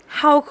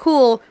how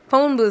cool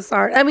phone booths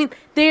are. I mean,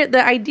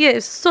 the idea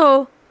is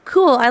so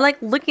cool. I like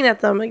looking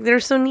at them. Like, they're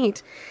so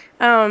neat.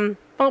 Well,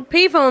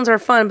 payphones are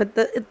fun, but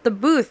the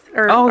booth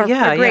are great.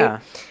 Yeah.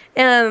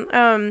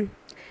 And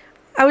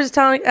I was just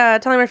telling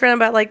my friend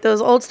about like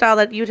those old style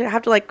that you'd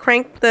have to like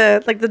crank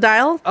the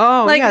dial.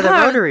 Oh, like, yeah, the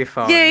rotary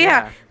phone.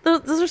 Yeah.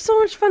 Those are so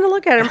much fun to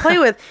look at and play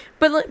with.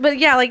 But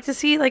yeah, like to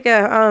see like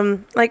a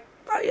like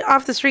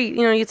off the street,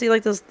 you'd see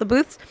like the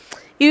booths.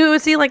 You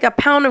would see like a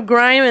pound of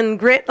grime and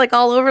grit like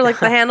all over like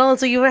the handle, and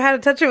so you had to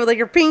touch it with like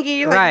your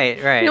pinky.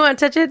 Like, right. You don't want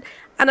to touch it.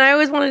 And I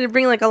always wanted to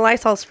bring like a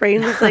Lysol spray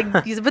and just like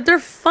use it, but they're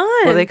fun.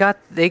 Well,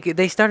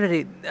 they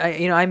started.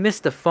 I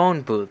missed the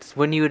phone booths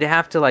when you would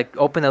have to like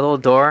open the little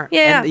door.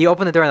 Yeah. And you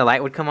open the door and the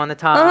light would come on the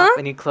top,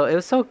 and you close. It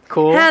was so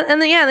cool.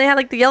 They had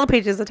like the yellow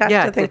pages attached.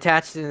 to the thing.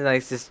 Attached to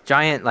like this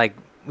giant like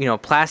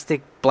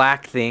plastic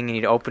black thing, and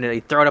you'd open it.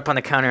 You'd throw it up on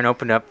the counter and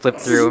open it up, flip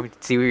through,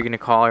 see who you're gonna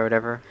call or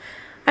whatever.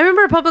 I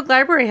remember a public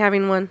library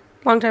having one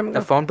long time ago.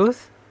 A phone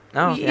booth?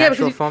 No, the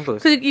actual phone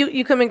booth. Because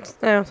you could make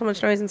so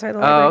much noise inside the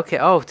library. Oh, okay.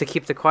 Oh, to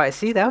keep the quiet.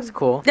 See, that was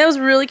cool. That was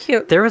really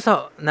cute. There was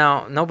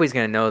now nobody's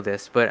gonna know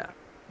this, but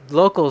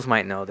locals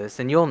might know this,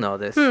 and you'll know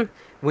this.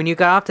 When you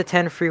got off the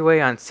 10 freeway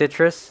on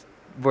Citrus,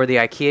 where the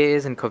IKEA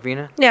is in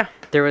Covina,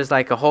 there was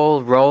like a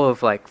whole row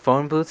of like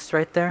phone booths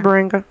right there.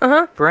 Baringa.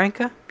 Uh-huh.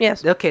 Baranka?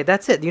 Yes. Okay,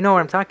 that's it. You know what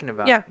I'm talking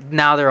about. Yeah.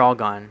 Now they're all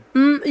gone.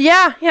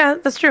 Yeah,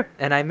 that's true.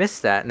 And I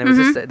missed that. And it was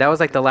just, that was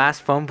like the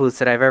last phone booths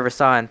that I've ever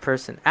saw in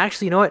person.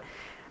 Actually, you know what?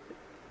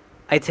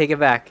 I take it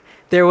back.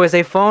 There was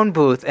a phone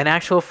booth, an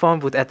actual phone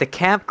booth at the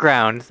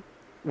campground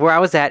where I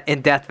was at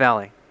in Death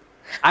Valley.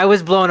 I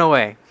was blown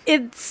away.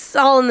 It's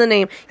all in the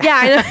name. Yeah,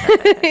 I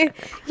know.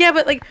 Yeah,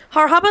 but like,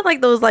 how about like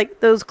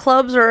those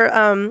clubs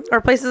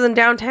or places in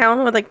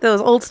downtown with like those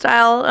old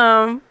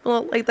style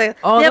like they have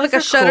like a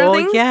shutter cool.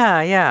 thing.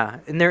 Yeah,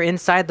 and they're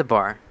inside the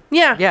bar.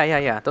 Yeah.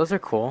 Yeah. Those are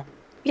cool.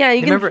 Yeah,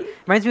 you can remember.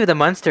 Reminds me of the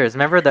Munsters.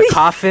 Remember the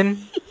coffin?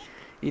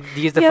 You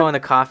use the Yep. phone in the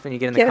coffin. You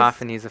get in the Yes.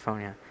 coffin. You use the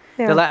phone. Yeah.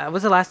 Yeah. When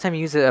was the last time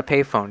you used a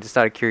payphone? Just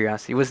out of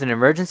curiosity. Was it an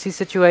emergency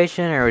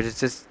situation or was it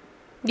just?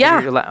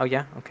 Yeah. Oh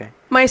yeah. Okay.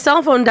 My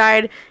cell phone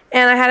died,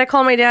 and I had to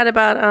call my dad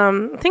about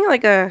I think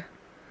like the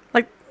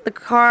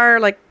car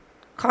like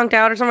conked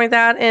out or something like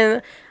that,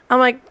 and I'm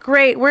like,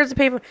 great, where's the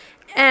payphone?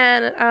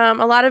 And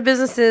a lot of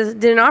businesses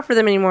didn't offer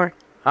them anymore.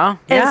 Oh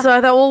yeah. And so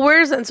I thought,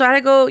 well, and so I had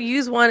to go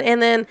use one,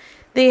 and then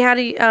they had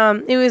to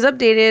it was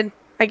updated,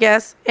 I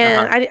guess,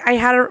 and I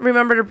had to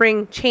remember to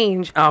bring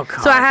change. Oh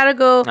god. So I had to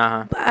go.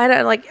 Uh-huh.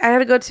 I had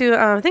to go to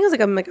I think it was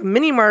like a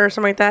mini mart or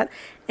something like that,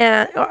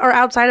 or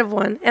outside of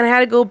one, and I had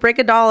to go break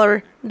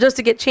 $1 just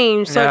to get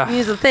change so I can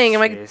use the thing.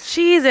 I'm like, Jeez.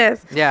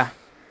 Jesus, Yeah.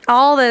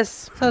 all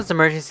this. So it's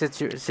emergency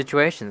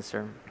situations,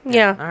 sir.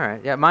 Yeah. All right.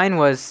 Yeah. Mine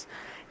was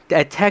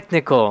a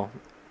technical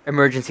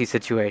emergency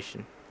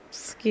situation.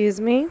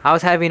 Excuse me. I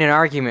was having an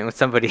argument with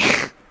somebody,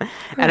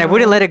 and I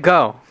wouldn't let it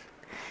go,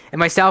 and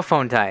my cell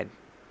phone died.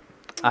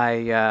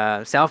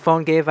 Cell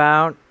phone gave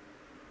out.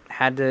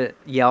 Had to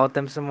yell at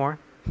them some more.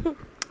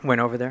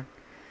 Went over there.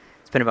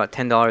 Spent about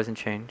 $10 in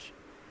change.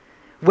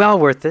 Well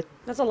worth it.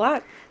 That's a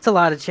lot. It's a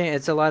lot of change.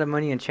 It's a lot of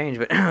money in change,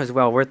 but it was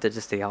well worth it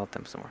just to yell at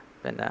them some more.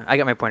 And I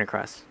got my point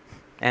across.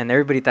 And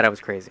everybody thought I was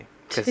crazy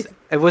because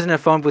it wasn't a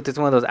phone booth. It's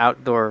one of those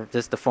outdoor,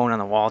 just the phone on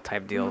the wall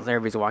type deals.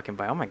 Everybody's walking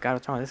by. Oh my god,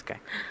 what's wrong with this guy?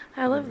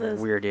 I love those.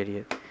 Weird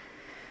idiot.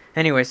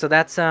 Anyway, so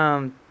that's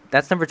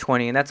number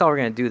 20, and that's all we're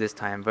gonna do this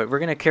time. But we're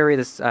gonna carry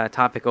this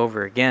topic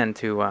over again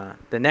to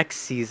the next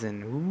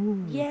season.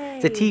 Ooh, Yay.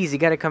 it's a tease. You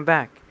got to come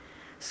back.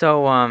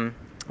 So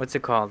what's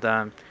it called?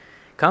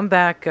 Come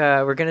back.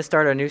 We're gonna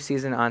start our new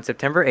season on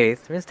September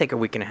 8th. We're gonna take a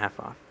week and a half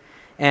off.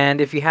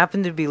 And if you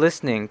happen to be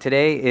listening,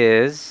 today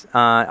is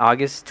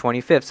August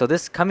 25th. So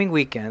this coming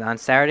weekend, on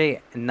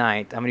Saturday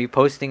night, I'm going to be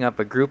posting up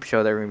a group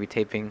show that we're going to be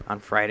taping on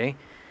Friday.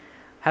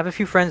 Have a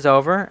few friends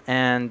over,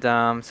 and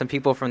some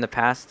people from the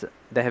past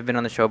that have been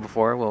on the show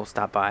before will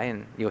stop by,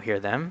 and you'll hear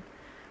them.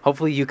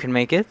 Hopefully you can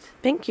make it.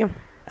 Thank you.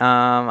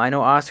 I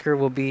know Oscar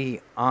will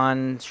be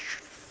on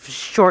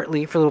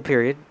shortly for a little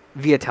period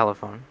via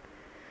telephone.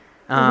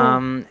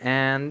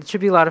 And it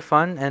should be a lot of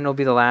fun, and it'll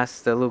be the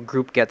little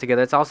group get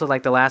together. It's also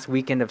like the last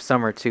weekend of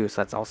summer too,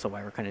 so that's also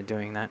why we're kind of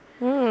doing that.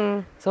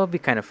 So it'll be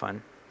kind of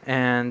fun,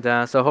 and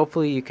so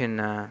hopefully you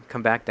can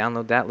come back,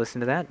 download that, listen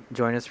to that,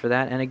 join us for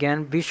that, and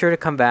again, be sure to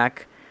come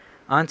back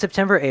on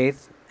September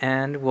 8th,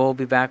 and we'll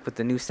be back with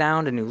a new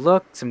sound, a new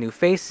look, some new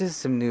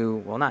faces,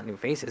 not new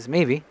faces,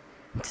 maybe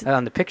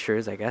on the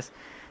pictures, I guess.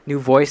 New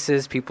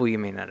voices, people you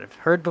may not have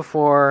heard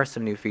before,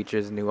 some new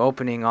features, new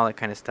opening, all that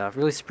kind of stuff.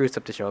 Really spruce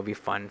up the show. It'll be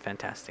fun,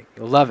 fantastic.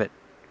 You'll love it.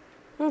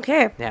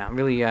 Okay. Yeah, I'm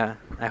really, I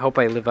hope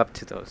I live up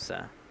to those,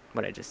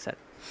 what I just said.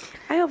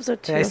 I hope so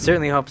too. I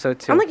certainly hope so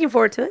too. I'm looking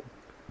forward to it.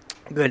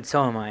 Good,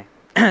 so am I,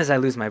 as I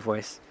lose my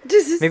voice.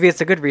 Maybe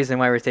it's a good reason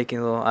why we're taking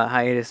a little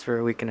hiatus for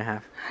a week and a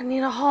half. I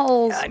need a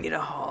halls. Yeah, I need a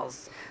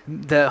halls.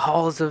 The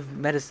halls of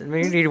medicine.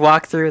 We need to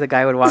walk through. The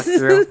guy would walk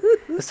through.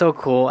 It's so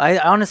cool. I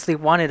honestly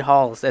wanted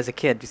halls as a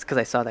kid just because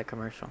I saw that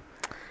commercial.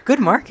 Good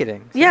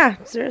marketing. Yeah,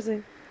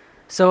 seriously.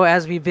 So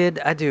as we bid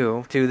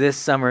adieu to this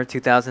summer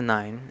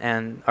 2009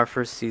 and our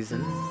first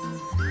season,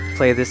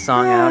 play this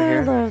song out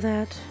here. I love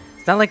that.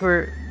 It's not like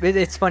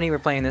it's funny we're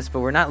playing this, but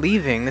we're not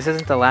leaving. This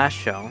isn't the last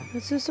show.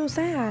 It's just so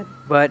sad.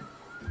 But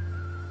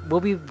we'll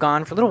be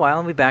gone for a little while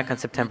and we'll be back on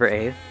September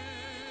 8th.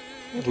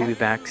 Okay. We'll be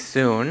back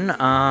soon.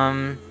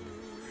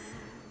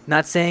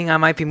 Not saying I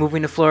might be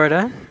moving to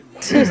Florida.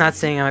 Not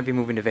saying I might be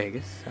moving to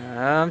Vegas.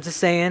 I'm just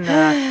saying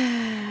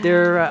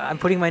I'm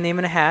putting my name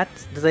in a hat,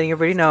 just letting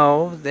everybody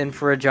know, and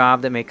for a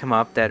job that may come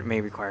up that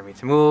may require me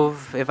to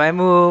move. If I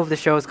move, the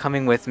show is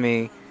coming with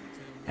me.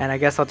 And I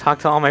guess I'll talk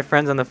to all my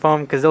friends on the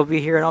phone because they'll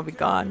be here and I'll be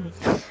gone.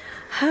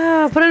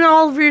 Put in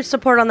all of your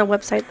support on the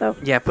website, though.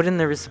 Yeah, put in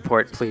the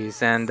support,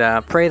 please. And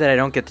pray that I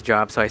don't get the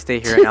job so I stay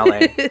here in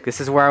L.A.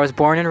 This is where I was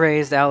born and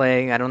raised,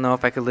 L.A. I don't know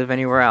if I could live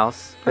anywhere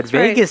else. But That's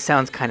right. Vegas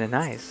sounds kind of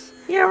nice.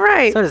 Yeah,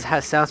 right. So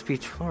does South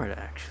Beach, Florida,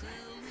 actually.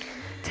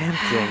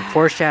 Tempting.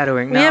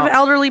 Foreshadowing. We have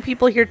elderly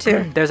people here,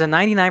 too. There's a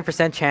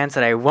 99% chance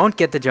that I won't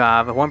get the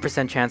job, a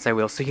 1% chance I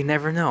will. So you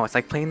never know. It's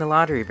like playing the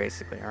lottery,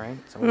 basically, all right?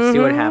 So we'll see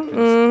what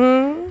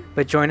happens.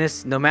 But join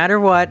us no matter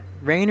what,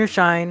 rain or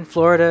shine,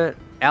 Florida,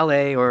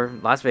 L.A. or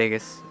Las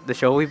Vegas. The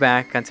show will be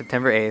back on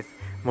September 8th,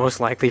 most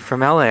likely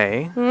from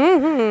L.A.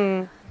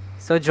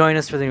 So join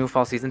us for the new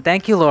fall season.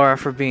 Thank you, Laura,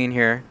 for being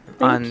here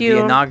on you.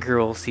 the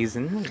inaugural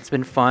season. It's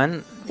been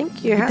fun.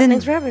 Thank you. Then-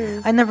 Thanks for having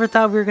me. I never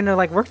thought we were gonna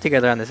like work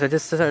together on this. It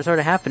just sort of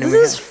happened. and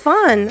This is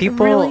fun.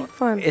 people Really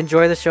fun.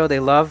 enjoy the show. They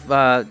love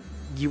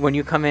you when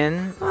you come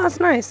in. Oh, that's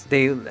nice.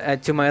 They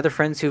to my other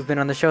friends who've been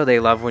on the show, they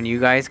love when you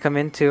guys come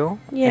in too.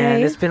 And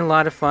Yay. it's been a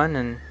lot of fun,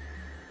 and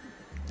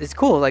it's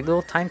cool. Like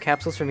little time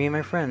capsules for me and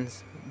my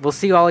friends. We'll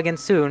see you all again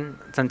soon.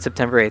 It's on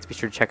September 8th. Be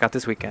sure to check out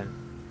this weekend.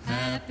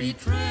 Happy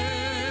trails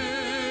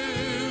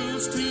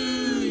to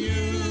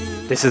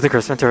you. This is the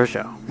Chris Ventura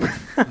Show.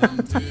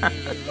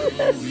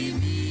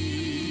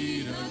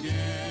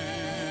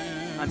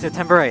 On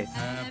September 8th.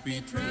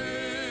 Happy trails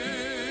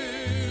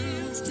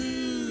to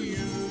you.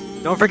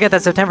 Don't forget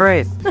that September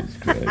 8th. Jesus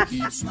Christ.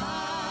 Keep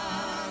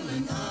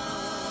smiling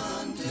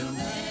until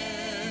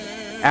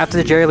then. After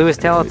the Jerry Lewis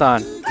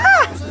Telethon.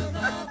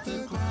 About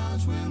the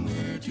clouds when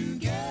we're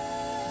together.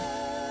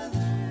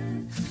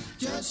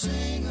 Just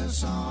sing a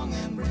song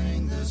and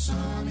bring the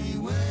sunny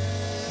weather.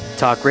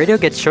 Talk Radio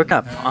gets shook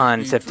up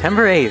on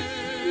September 8th.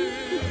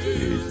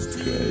 Jesus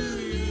Christ.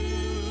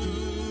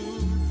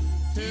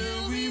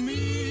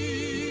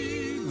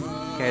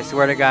 Okay, I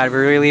swear to God,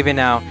 we're really leaving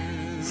now.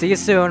 See you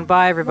soon.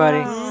 Bye, everybody.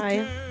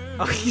 Bye.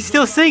 Oh, he's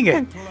still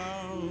singing.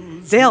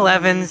 Dale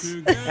Evans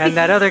and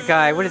that other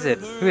guy. What is it?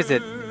 Who is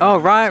it? Oh,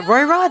 Roy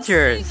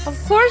Rogers.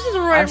 Of course it's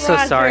Roy I'm so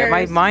sorry. My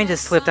Rogers. mind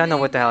just slipped. I don't know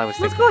what the hell I was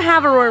Let's thinking. go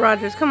have a Roy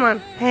Rogers. Come on.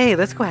 Hey,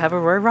 let's go have a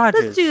Roy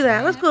Rogers. Let's do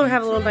that. Let's go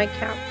have a little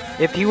nightcap.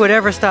 If he would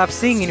ever stop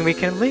singing, we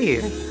can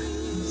leave.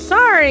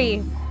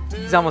 Sorry.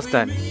 He's almost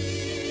done.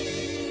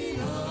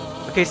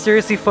 Okay,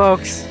 seriously,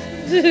 folks.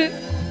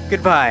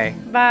 Goodbye.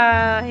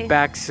 Bye.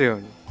 Back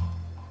soon.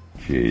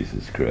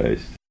 Jesus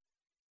Christ.